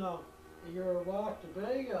you and your wife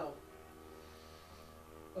today,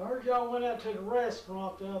 I heard y'all went out to the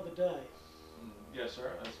restaurant the other day. Yes,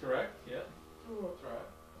 sir. That's correct. Yeah. That's right.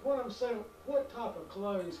 What I'm saying, what type of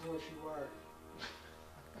clothes was she wearing?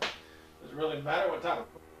 Does it really matter what type of...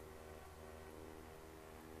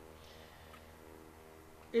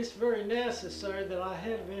 It's very necessary that I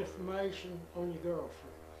have information on your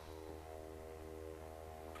girlfriend.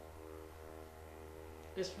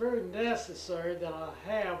 It's very necessary that I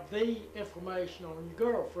have the information on your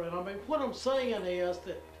girlfriend. I mean, what I'm saying is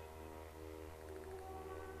that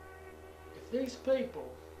if these people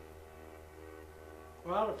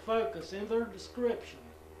are out of focus in their description.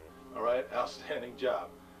 All right, outstanding job.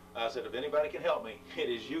 I said, if anybody can help me, it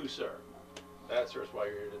is you, sir. That's why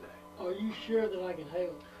you're here today. Are you sure that I can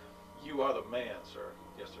help? You are the man, sir.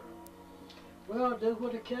 Yes, sir. Well, I'll do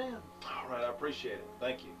what I can. All right, I appreciate it.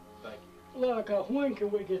 Thank you. Thank you. Look, when can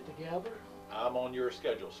we get together? I'm on your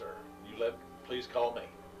schedule, sir. Please call me.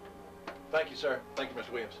 Thank you, sir. Thank you,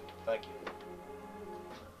 Mr. Williams. Thank you.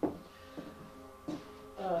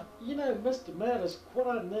 You know, Mr. Meadows, what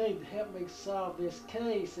I need to help me solve this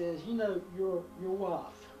case is, you know, your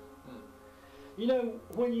wife. You know,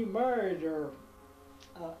 when you married her,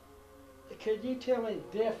 could you tell me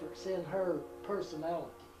the difference in her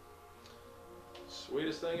personality?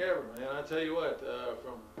 Sweetest thing ever, man. I tell you what,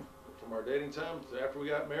 from our dating time to after we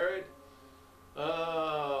got married,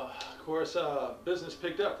 of course, business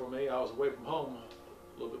picked up for me. I was away from home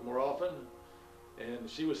a little bit more often, and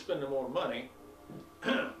she was spending more money.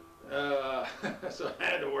 So I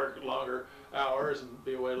had to work longer hours and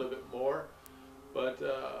be away a little bit more. But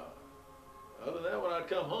other than that, when I'd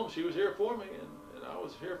come home, she was here for me, and I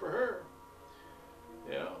was here for her.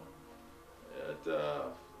 You know,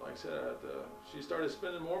 like I said, she started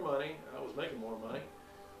spending more money. I was making more money,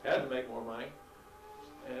 had to make more money,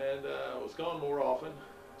 and was gone more often.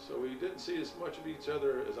 So we didn't see as much of each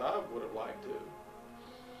other as I would have liked to.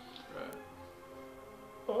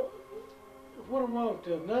 Right. What I want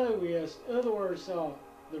to know is, in other words, the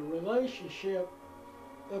relationship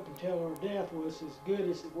up until her death was as good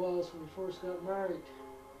as it was when we first got married.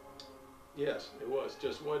 Yes, it was.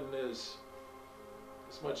 Just wasn't as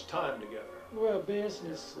much time together. Well,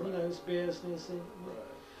 business, right. You know, it's business. And,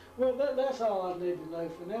 right. Well, that's all I need to know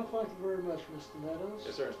for now. Thank you very much, Mr. Meadows.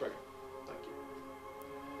 Yes, sir, Inspector. Thank you.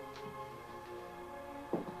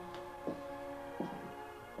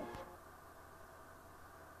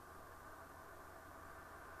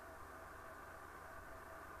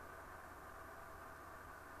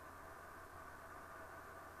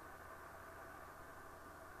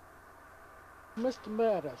 Mr.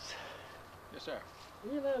 Meadows. Yes, sir.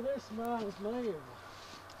 You know, this reminds me of a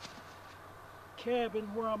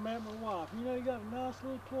cabin where I met my wife. You know, you got a nice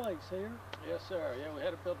little place here. Yes, sir. Yeah, we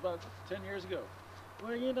had it built about 10 years ago.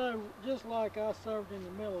 Well, you know, just like I served in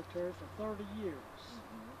the military for 30 years.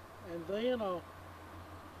 And then, I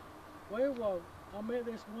met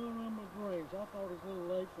this woman of my dreams. I thought it was a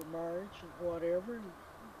little late for marriage and whatever. And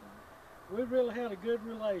we really had a good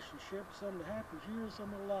relationship, some of the happiest years of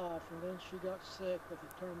my life, and then she got sick with a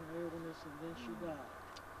terminal illness, and then she died.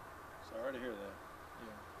 Sorry to hear that.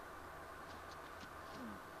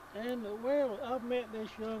 Yeah. And, well, I've met this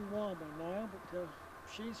young woman now, but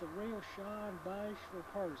she's a real shy and bashful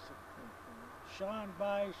person. Shy and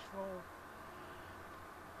bashful.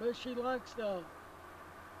 But she likes to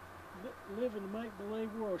live in a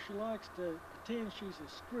make-believe world. She likes to pretend she's a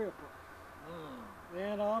stripper.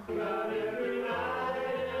 And I've got every night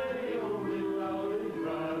and the only road is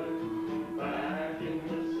right, back in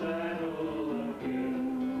the saddle again.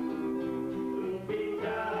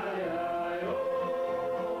 Yippee-ki-yi-oh,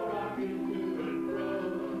 rocking to and fro,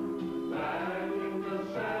 back in the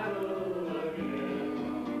saddle again.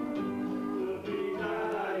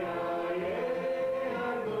 Yippee-ki-yi, I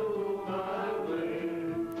go my way,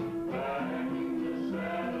 back in the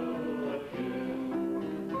saddle again.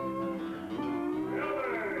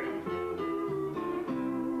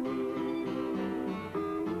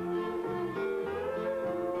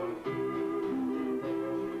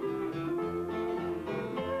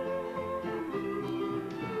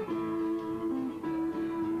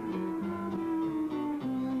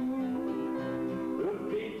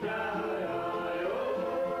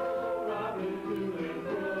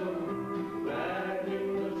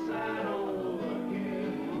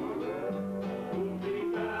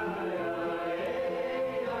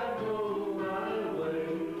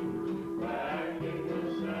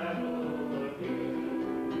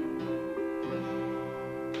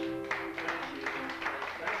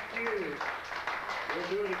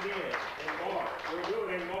 again in March. We'll do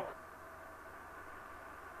it in March.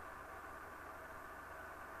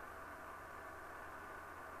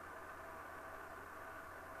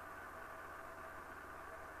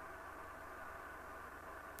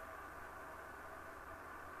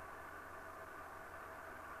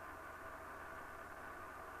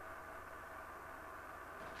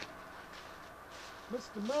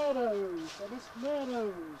 Mr. Meadows, Mr.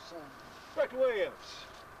 Meadows. Inspector Williams.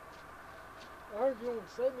 I heard you want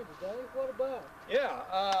to see me today. What about?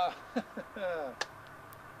 Yeah,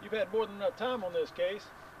 you've had more than enough time on this case,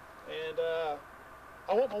 and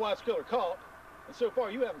I want my wife's killer caught, and so far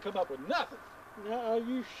you haven't come up with nothing. Now, are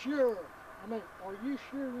you sure? I mean, are you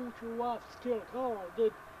sure you want your wife's killer caught, or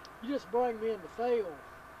did you just bring me in to fail?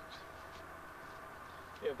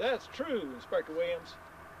 If that's true, Inspector Williams,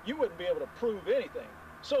 you wouldn't be able to prove anything.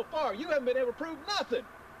 So far, you haven't been able to prove nothing.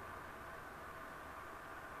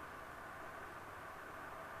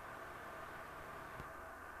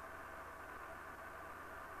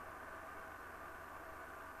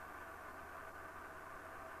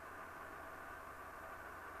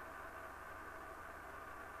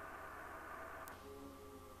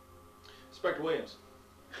 Inspector Williams,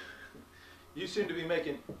 you seem to be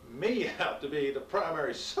making me out to be the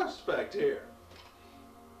primary suspect here.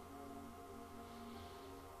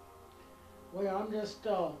 Well, I'm just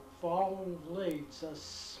following the leads.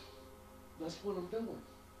 That's what I'm doing.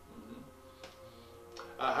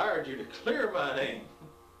 I hired you to clear my name.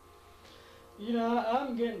 You know,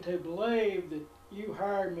 I'm getting to believe that you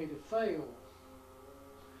hired me to fail.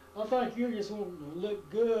 I think you're just wanting to look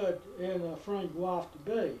good in front of your wife to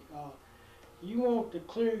be. You want to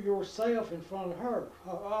clear yourself in front of her.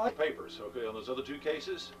 Papers, okay, on those other two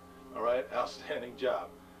cases? All right, outstanding job.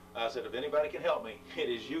 I said, if anybody can help me, it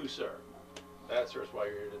is you, sir. That's why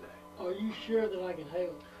you're here today. Are you sure that I can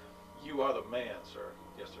help? You are the man, sir.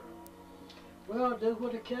 Yes, sir. Well, I'll do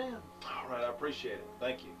what I can. All right, I appreciate it.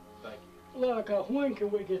 Thank you. Thank you. Look, when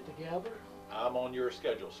can we get together? I'm on your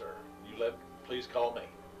schedule, sir. Please call me.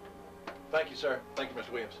 Thank you, sir. Thank you,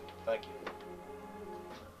 Mr. Williams. Thank you.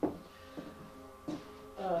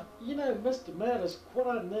 You know, Mr. Meadows, what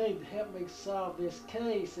I need to help me solve this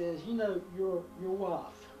case is, you know, your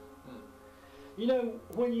wife. You know,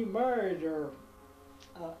 when you married her,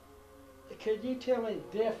 could you tell me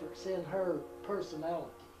the difference in her personality?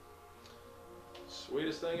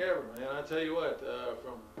 Sweetest thing ever, man. I tell you what,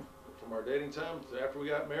 from our dating time to after we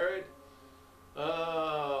got married,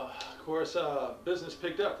 of course, business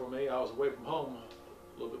picked up for me. I was away from home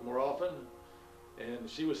a little bit more often, and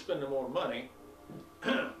she was spending more money.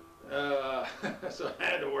 So I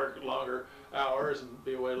had to work longer hours and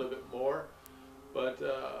be away a little bit more. But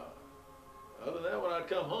other than that, when I'd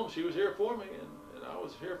come home, she was here for me, and I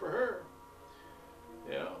was here for her.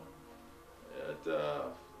 You know,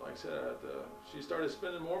 like I said, she started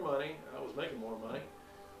spending more money. I was making more money,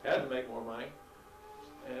 had to make more money,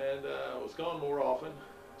 and was gone more often.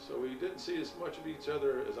 So we didn't see as much of each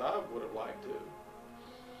other as I would have liked to.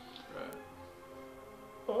 Right.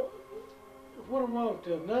 What I want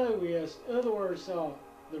to know is, in other words,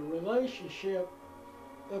 the relationship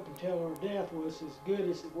up until her death was as good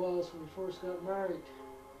as it was when we first got married.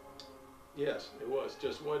 Yes, it was.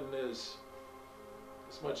 Just wasn't as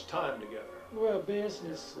much time together. Well,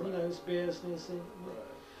 business, right. You know, it's business. And,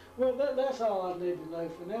 right. Well, that's all I need to know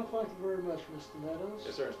for now. Thank you very much, Mr. Meadows.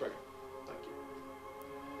 Yes, sir, Inspector. Thank you.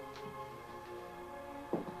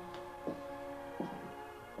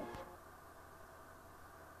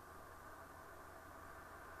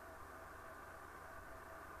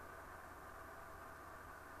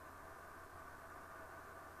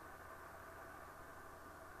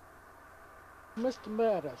 Mr.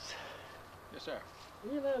 Meadows. Yes, sir.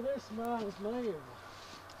 You know, this reminds me of a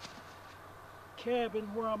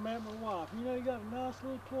cabin where I met my wife. You know, you got a nice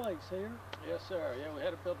little place here. Yes, sir. Yeah, we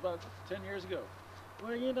had it built about 10 years ago.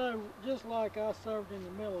 Well, you know, just like I served in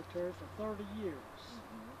the military for 30 years.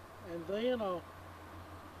 And then, I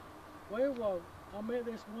met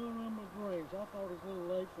this woman of my dreams. I thought it was a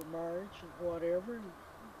little late for marriage and whatever. And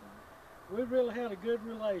we really had a good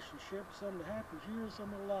relationship, some of the happiest years of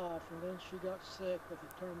my life, and then she got sick with a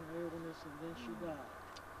terminal illness, and then she died.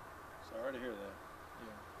 Sorry to hear that.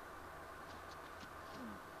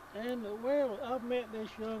 Yeah. And, well, I've met this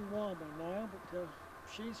young woman now, but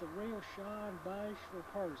she's a real shy and bashful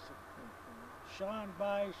person. Shy and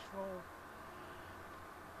bashful.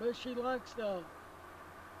 But she likes to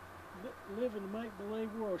live in a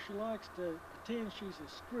make-believe world. She likes to pretend she's a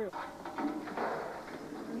script.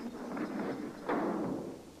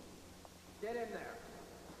 Get in there.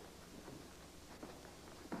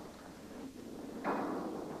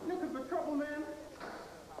 Looking for trouble, man?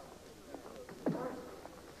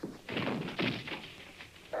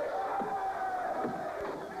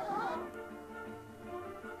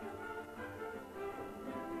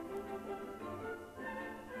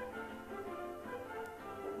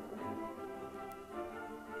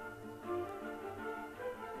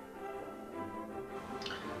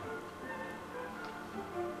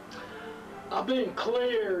 I've been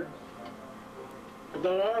cleared of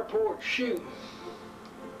that airport shooting.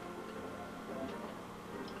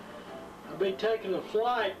 I'll be taking a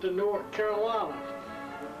flight to North Carolina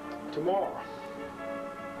tomorrow.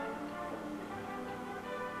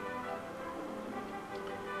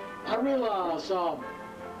 I realize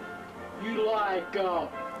you like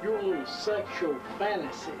your little sexual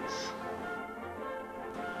fantasies.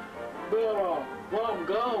 But while I'm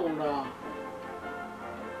gone,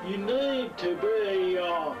 you need to be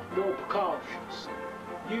more precautious.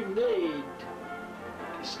 You need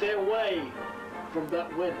to stay away from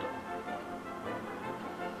that window.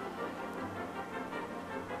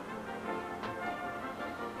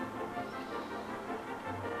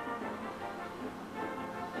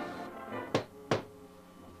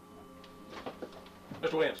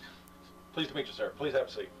 Mr. Williams, pleased to meet you, sir. Please have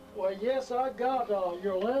a seat. Well, yes, I got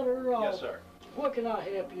your letter. Yes, sir. What can I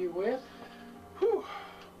help you with? Whew.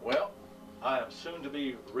 Well, I am soon to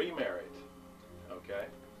be remarried, okay?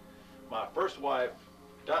 My first wife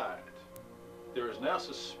died. There is now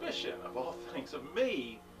suspicion, of all things, of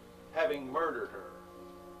me having murdered her.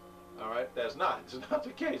 All right? It's not the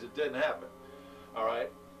case. It didn't happen. All right?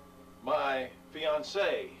 My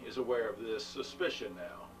fiancée is aware of this suspicion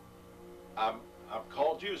now. I've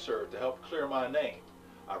called you, sir, to help clear my name.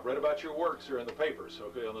 I've read about your work, sir, in the papers,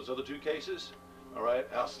 okay, on those other 2 cases. All right?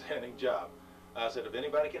 Outstanding job. I said, if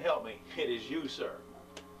anybody can help me, it is you, sir.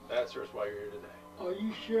 That, sir, is why you're here today. Are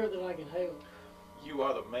you sure that I can help? You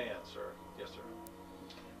are the man, sir. Yes, sir.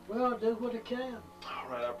 Well, I'll do what I can. All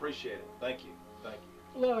right, I appreciate it. Thank you. Thank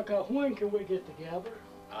you. Look, when can we get together?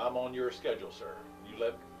 I'm on your schedule, sir.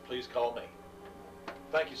 Please call me.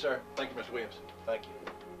 Thank you, sir. Thank you, Mr. Williams. Thank you.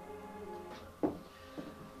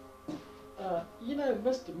 You know,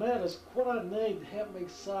 Mr. Meadows, what I need to help me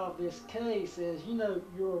solve this case is, you know,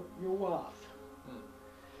 your wife.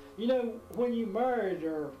 You know, when you married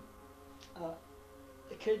her,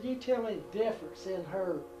 could you tell me the difference in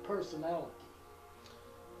her personality?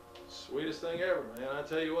 Sweetest thing ever, man. I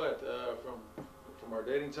tell you what, from our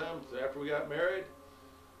dating time to after we got married,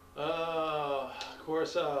 of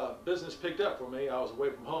course, business picked up for me. I was away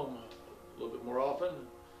from home a little bit more often,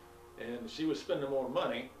 and she was spending more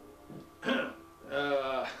money.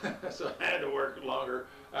 So I had to work longer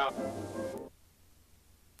out.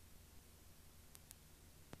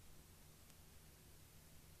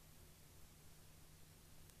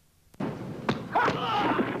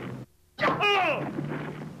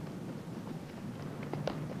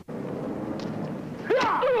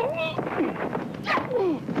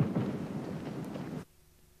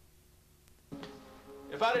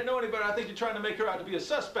 If I didn't know any better, I think you're trying to make her out to be a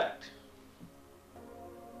suspect.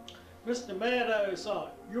 Mr. Meadows,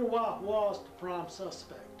 your wife was the prime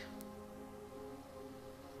suspect.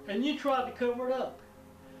 And you tried to cover it up.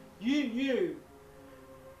 You knew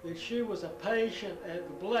that she was a patient at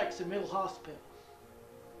the Biloxi Mental Hospital.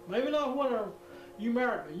 Maybe not when you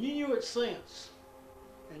married her. You knew it since.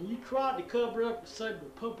 And you tried to cover it up to save the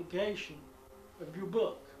publication of your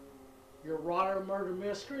book. You're a writer of murder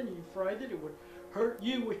mystery, and you're afraid that it would hurt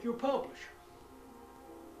you with your publisher.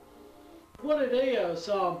 What it is,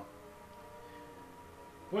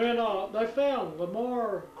 when they found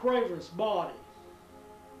Lamar Craven's body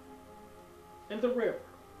in the river,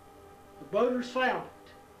 the boaters found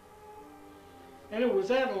it, and it was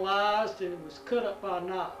analyzed and it was cut up by a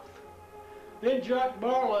knife. Then Jack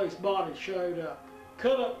Barlow's body showed up,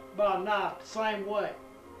 cut up by a knife the same way.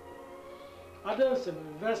 I done some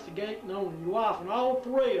investigating on your wife, and all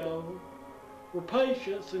 3 of them were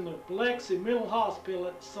patients in the Biloxi Mental Hospital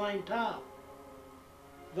at the same time.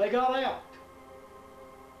 They got out.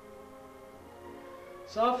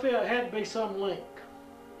 So I feel it had to be some link.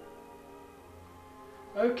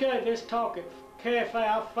 Okay, let's talk at cafe.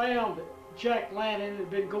 I found that Jack Lanning had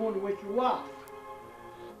been going with your wife.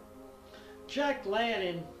 Jack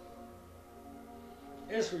Lanning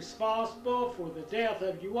is responsible for the death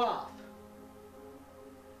of your wife.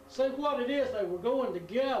 So what it is, they were going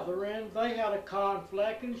together and they had a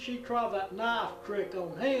conflict, and she tried that knife trick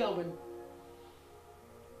on him, and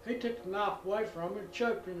he took the knife away from her and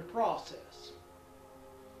choked her in the process.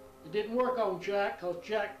 It didn't work on Jack because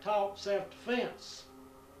Jack taught self-defense.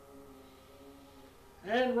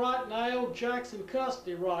 And right now, Jack's in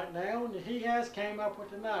custody right now, and he has came up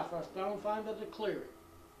with the knife. That's the only thing that'll clear it.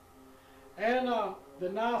 And the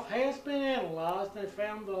knife has been analyzed, and they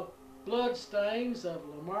found the blood stains of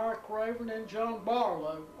Lamar Craven and John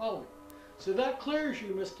Barlow on it. So that clears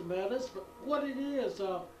you, Mr. Meadows. But what it is,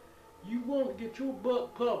 you want to get your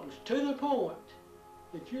book published to the point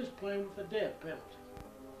that you're playing with the death penalty.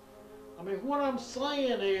 I mean, what I'm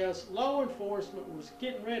saying is law enforcement was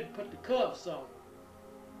getting ready to put the cuffs on.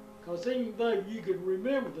 Because even though you could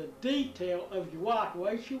remember the detail of your wife, the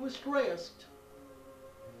way she was dressed,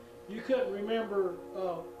 you couldn't remember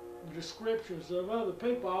descriptions of other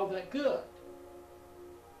people all that good.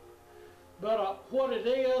 But what it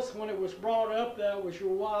is, when it was brought up that was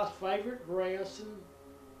your wife's favorite dress, and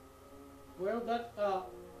well, that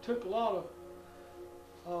took a lot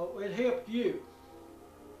of, it helped you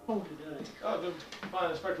today. Oh, good.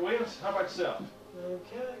 Fine, Inspector Williams. How about yourself?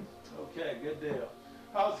 Okay. Okay, good deal.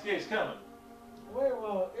 How's the case coming?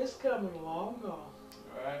 Well, it's coming along. All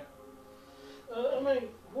right. I mean,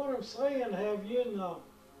 what I'm saying, have you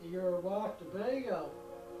and your wife to be,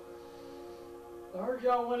 I heard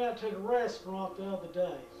y'all went out to the restaurant the other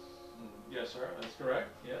day. Yes, sir. That's correct.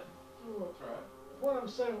 Yeah. That's right. What I'm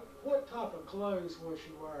saying, what type of clothes was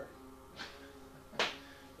she wearing?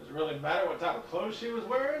 Does it really matter what type of clothes she was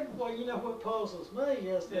wearing? Well, you know what puzzles me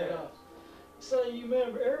is that, so you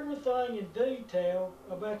remember everything in detail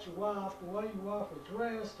about your wife, the way your wife was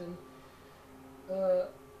dressed, and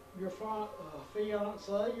your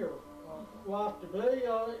fiance or wife-to-be,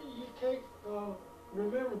 you can't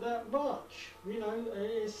remember that much. You know,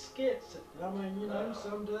 it's sketchy. I mean, you know,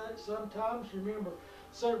 sometimes you remember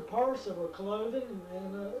certain parts of her clothing,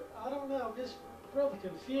 and I don't know, I'm just really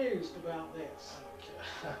confused about this.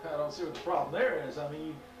 I don't see what the problem there is. I mean,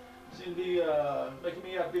 you seem to be making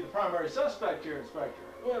me out to be the primary suspect here, Inspector.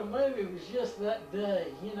 Well, maybe it was just that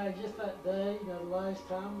day, you know, just that day, you know, the last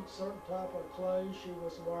time, a certain type of clothes she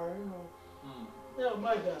was wearing, or, you know,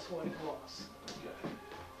 maybe that's what it was.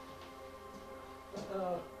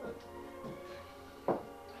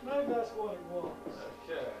 Maybe that's what it was.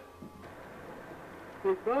 Okay.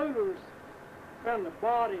 The voters found the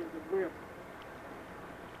body of the river.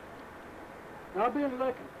 Now, I've been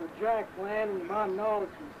looking for Jack Lanning, and my knowledge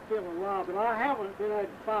is still alive, but I haven't been able to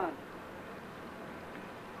find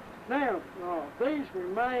him. Now, these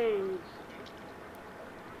remains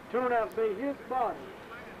turn out to be his body.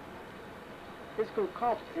 It's going to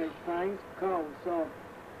complicate things because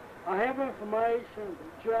I have information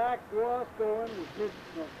that Jack was going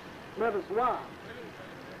to met his wife.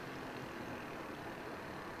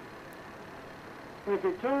 If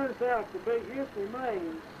it turns out to be his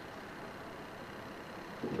remains,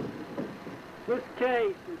 this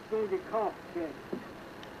case is going to get complicated.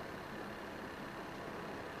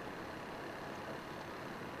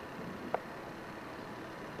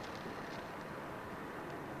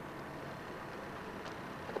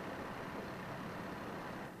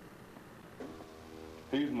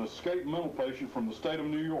 He's an escaped mental patient from the state of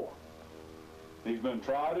New York. He's been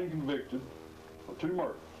tried and convicted for 2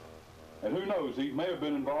 murders. And who knows, he may have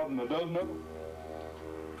been involved in a dozen of them.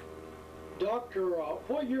 Doctor,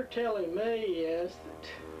 what you're telling me is that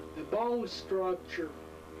the bone structure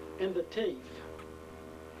in the teeth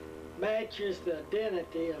matches the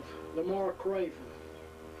identity of Lamar Craven,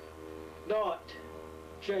 not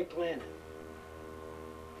Jake Lanning.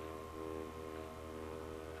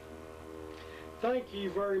 Thank you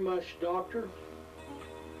very much, Doctor.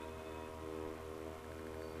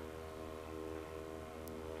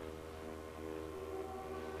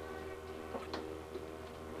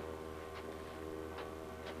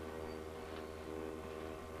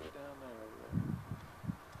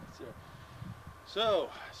 So,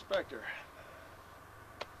 Inspector,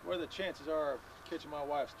 what are the chances are of catching my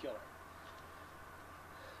wife's killer?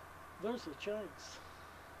 There's a chance.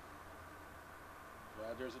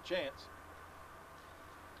 Glad there's a chance.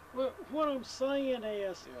 Well, what I'm saying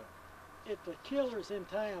is, if the killer's in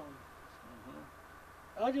town,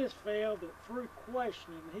 I just feel that through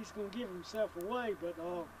questioning, he's going to give himself away, but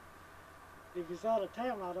if he's out of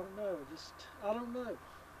town, I don't know. I don't know.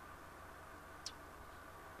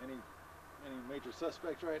 Any major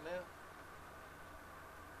suspects right now?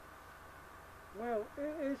 Well,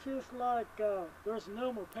 it's just like there's a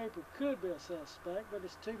number of people who could be a suspect, but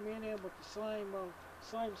it's too many of them with the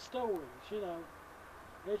same stories, you know.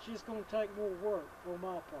 It's just going to take more work on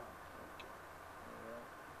my part.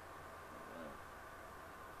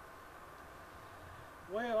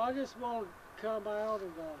 Well, I just want to come out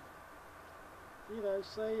and, you know,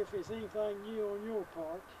 see if there's anything new on your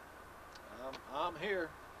part. I'm here.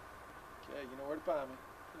 Okay, you know where to find me.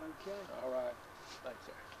 Okay. All right. Thanks,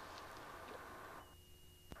 sir.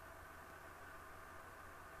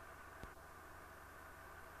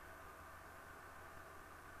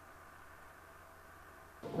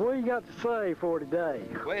 What you got to say for today?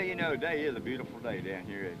 Well, you know, today is a beautiful day down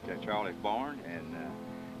here at Charlie's Barn, and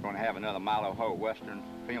we're going to have another Milo Holt Western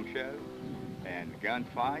film show, and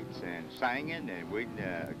gunfights, and singing,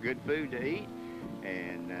 and good food to eat.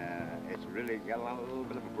 and it's really got a little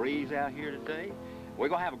bit of a breeze out here today. We're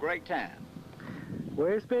going to have a great time. Well,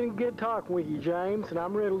 it's been good talking with you, James, and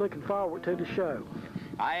I'm really looking forward to the show.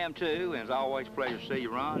 I am too, and it's always a pleasure to see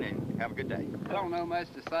you, Ron, and have a good day. I don't know much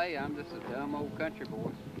to say. I'm just a dumb old country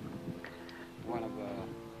boy. One of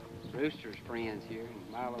Brewster's friends here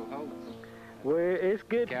in Milo Holtz. Well, it's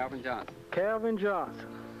good. Calvin Johnson. Calvin Johnson.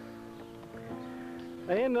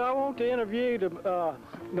 And I want to interview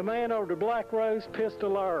the man over the Black Rose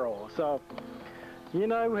Pistolero. So, you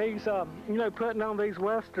know, he's, you know, putting on these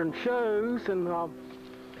Western shows, and,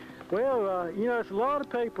 well, you know, it's a lot of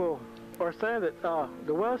people are saying that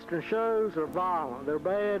the Western shows are violent. They're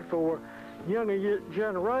bad for younger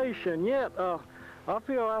generation, yet I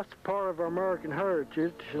feel that's part of our American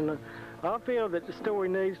heritage, and I feel that the story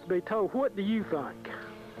needs to be told. What do you think?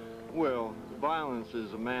 Well, violence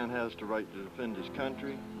is a man has the right to defend his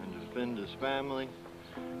country and to defend his family,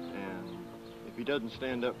 and if he doesn't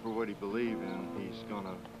stand up for what he believes in, he's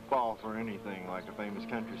gonna fall for anything, like a famous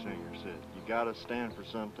country singer said. You gotta stand for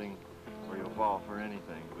something or you'll fall for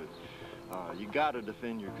anything, but you gotta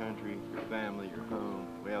defend your country, your family, your home.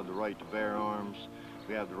 We have the right to bear arms.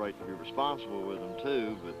 We have the right to be responsible with them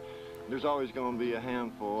too, but there's always gonna be a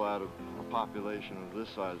handful out of a population of this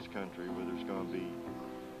side of this country where there's gonna be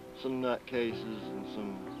some nutcases and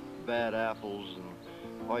some bad apples,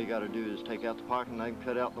 and all you gotta do is take out the pocket knife,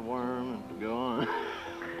 cut out the worm, and go on.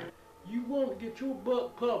 You want to get your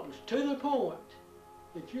book published to the point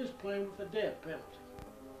that you're just playing with the death penalty.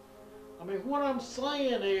 I mean, what I'm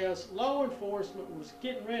saying is law enforcement was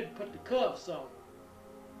getting ready to put the cuffs on.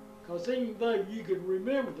 Because even though you could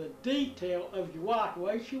remember the detail of your wife, the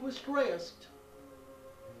way she was dressed,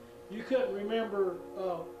 you couldn't remember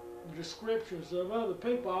descriptions of other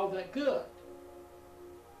people all that good.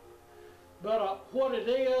 But what it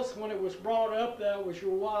is, when it was brought up that was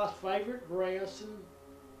your wife's favorite dress, and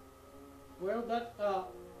well, that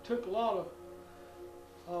took a lot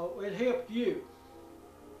of, it helped you.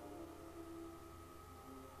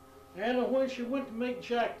 And when she went to meet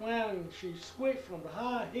Jack Lanning, she switched from the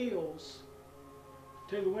high heels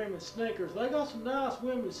to the women's sneakers. They got some nice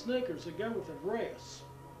women's sneakers that go with the dress.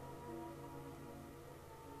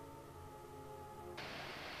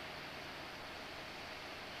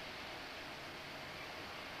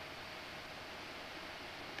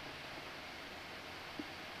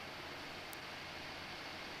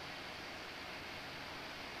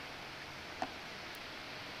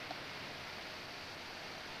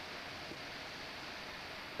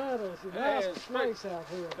 It's a nice place out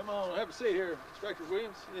here. Come on, have a seat here, Inspector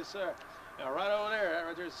Williams. Yes, sir. Now, right over there,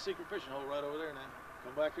 right there's a secret fishing hole right over there now.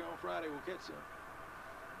 Come back here on Friday, we'll catch some.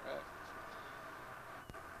 Right.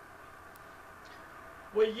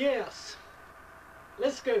 Well, yes.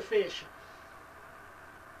 Let's go fishing.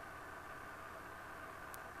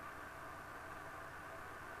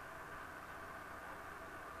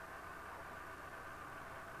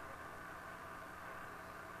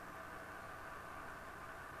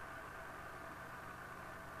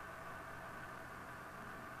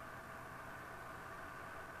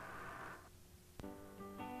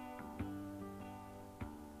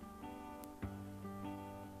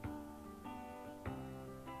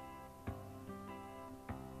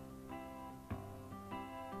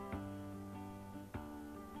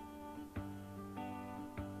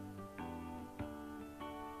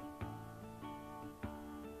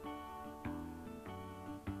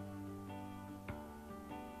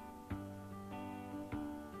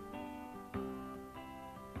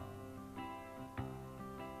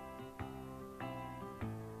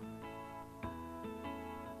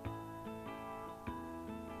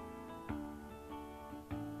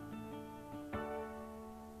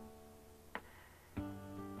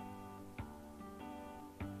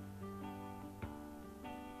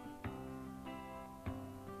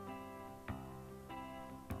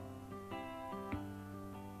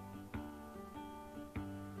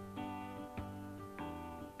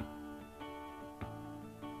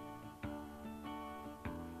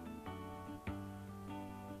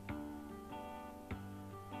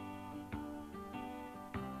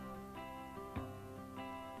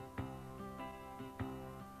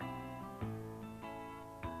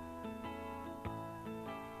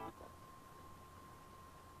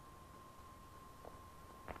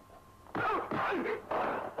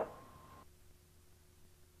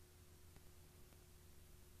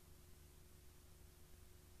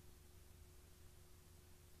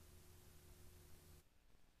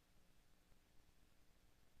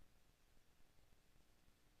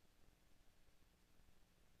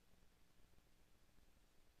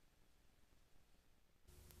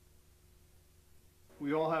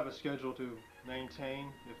 We all have a schedule to maintain.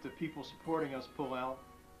 If the people supporting us pull out,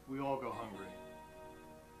 we all go hungry.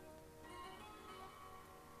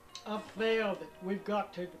 I feel that we've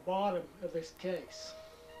got to the bottom of this case.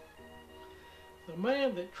 The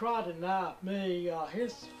man that tried to knife me,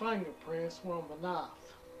 his fingerprints were on the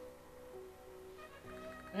knife.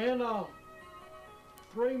 And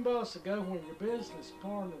 3 months ago when your business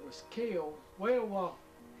partner was killed, well,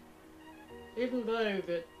 even though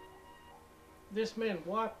that this man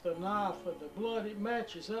wiped the knife of the blood, it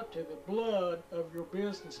matches up to the blood of your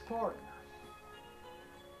business partner.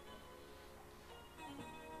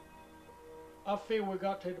 I feel we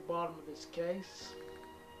got to the bottom of this case.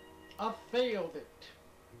 I feel that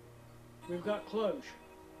we've got closure.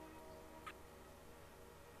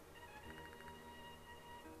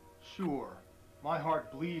 Sure, my heart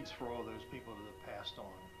bleeds for all those people that have passed on.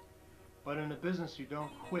 But in a business, you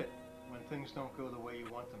don't quit when things don't go the way you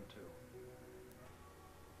want them to.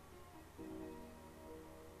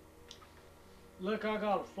 Look, I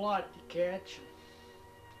got a flight to catch.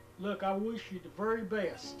 Look, I wish you the very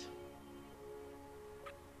best.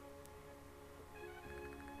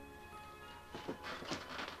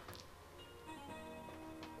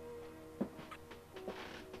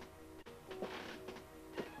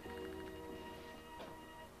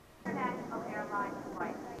 International Airlines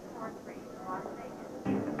Flight 343, Las Vegas,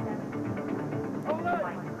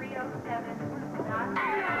 Flight 307, not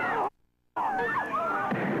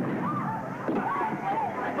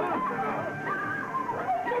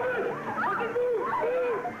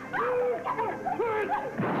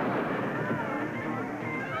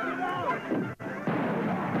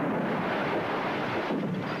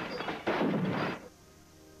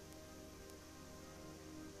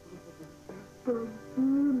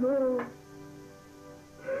No.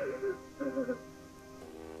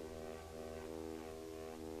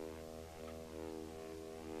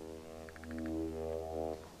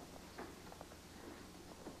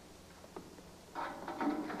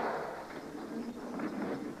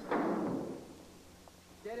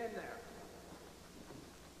 Get in there.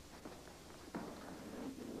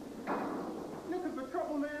 Looking for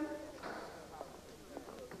trouble, man?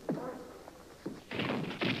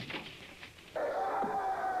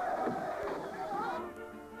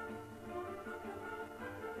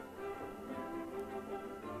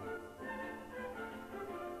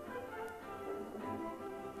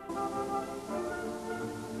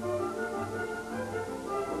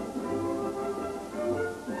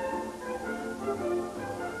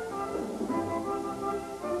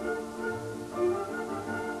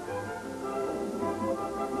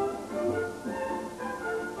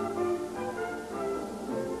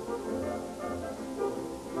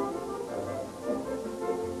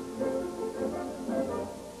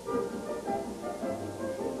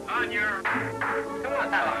 On your... Come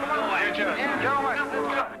on, gentlemen.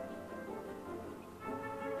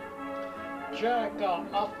 Jack,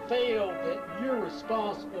 I feel that you're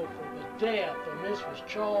responsible for the death of Mrs.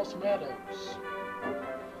 Charles Meadows.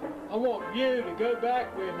 I want you to go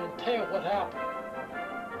back with him and tell what happened.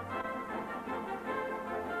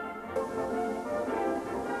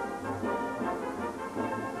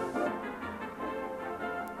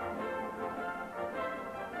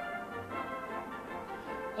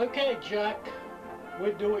 Okay, Jack,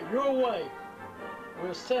 we'll do it your way.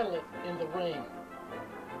 We'll settle it in the ring.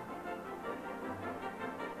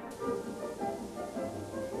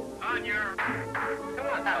 On your... Come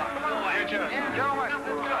on, gentlemen.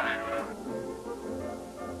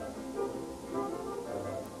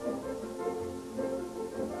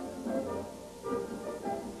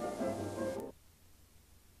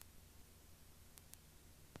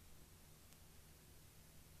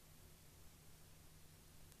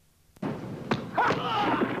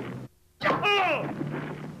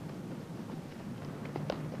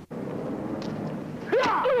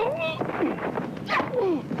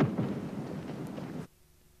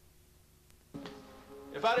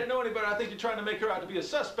 If I didn't know any better, I think you're trying to make her out to be a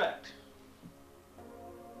suspect.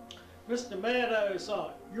 Mr. Meadows,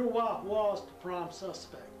 your wife was the prime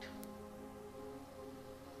suspect.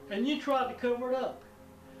 And you tried to cover it up.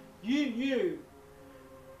 You knew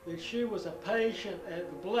that she was a patient at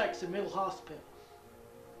the Biloxi Middle Hospital.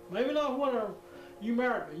 Maybe not when you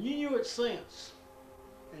married, but you knew it since.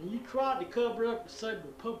 And you tried to cover it up to save the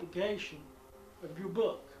publication of your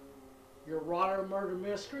book. You're a writer of murder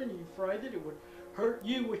mystery, and you're afraid that it would hurt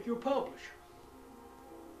you with your publisher.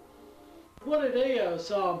 What it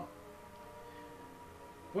is,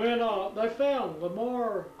 when they found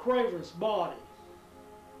Lamar Craven's body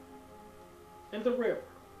in the river,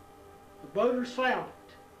 the boaters found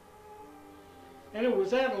and it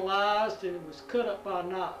was analyzed and it was cut up by a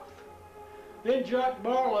knife. Then Jack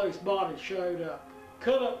Barlow's body showed up,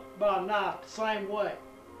 cut up by a knife the same way.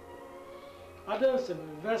 I done some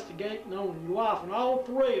investigating on your wife, and all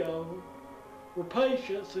three of them were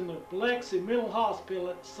patients in the Biloxi Mental Hospital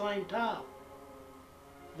at the same time.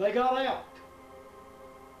 They got out.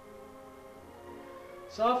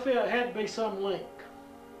 So I felt it had to be some link.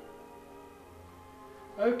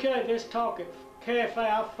 Okay, this talk at cafe,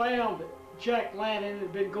 I found that Jack Lanning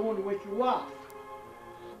had been going with your wife.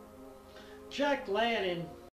 Jack Lanning